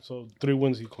I mean, 3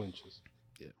 wins he clinches.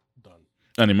 Yeah, done.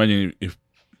 And imagine if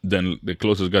then the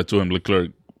closest guy to him,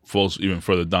 Leclerc, falls even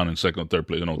further down in second or third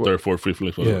place. Third, fourth, fifth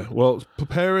place. Yeah. Well,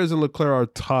 Perez and Leclerc are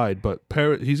tied, but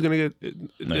Perez, he's going to get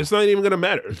it's not even going to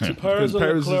matter. Perez and Perez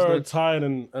Leclerc are is tied,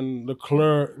 and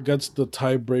Leclerc gets the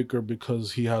tiebreaker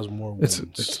because he has more wins.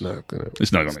 it's not going to.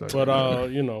 It's not going to. But it's whatever.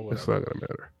 not going to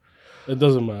matter. It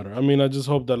doesn't matter. I mean, I just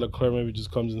hope that Leclerc maybe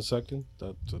just comes in second.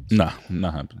 Nah,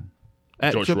 not happening.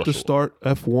 At George Jump to Russell. Start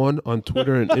F1 on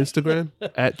Twitter and Instagram.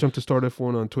 At Jump to Start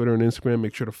F1 on Twitter and Instagram.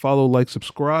 Make sure to follow, like,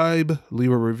 subscribe,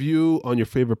 leave a review on your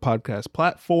favorite podcast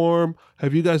platform.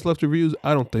 Have you guys left reviews?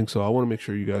 I don't think so. I want to make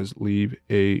sure you guys leave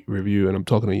a review. And I'm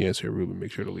talking to Yance here, Ruben.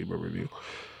 Make sure to leave a review.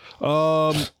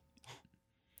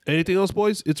 Anything else,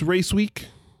 boys? It's race week.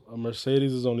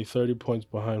 Mercedes is only 30 points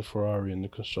behind Ferrari in the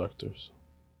constructors.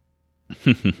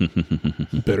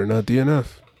 Better not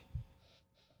DNF.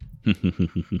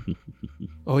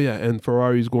 Oh, yeah. And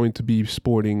Ferrari's going to be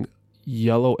sporting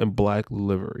yellow and black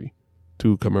livery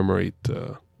to commemorate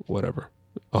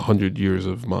 100 years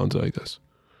of Monza, I guess.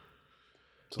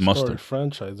 It's a Mustard. storied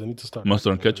franchise. They need to start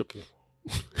Mustard and ketchup.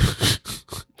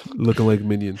 Looking like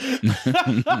minions.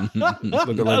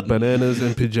 Looking like bananas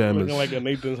and pajamas. Looking like a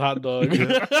Nathan's hot dog.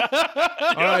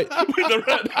 All right.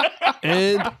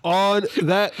 And on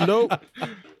that note,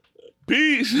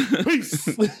 Peace. Peace.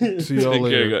 see y'all Take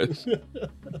later. care, guys.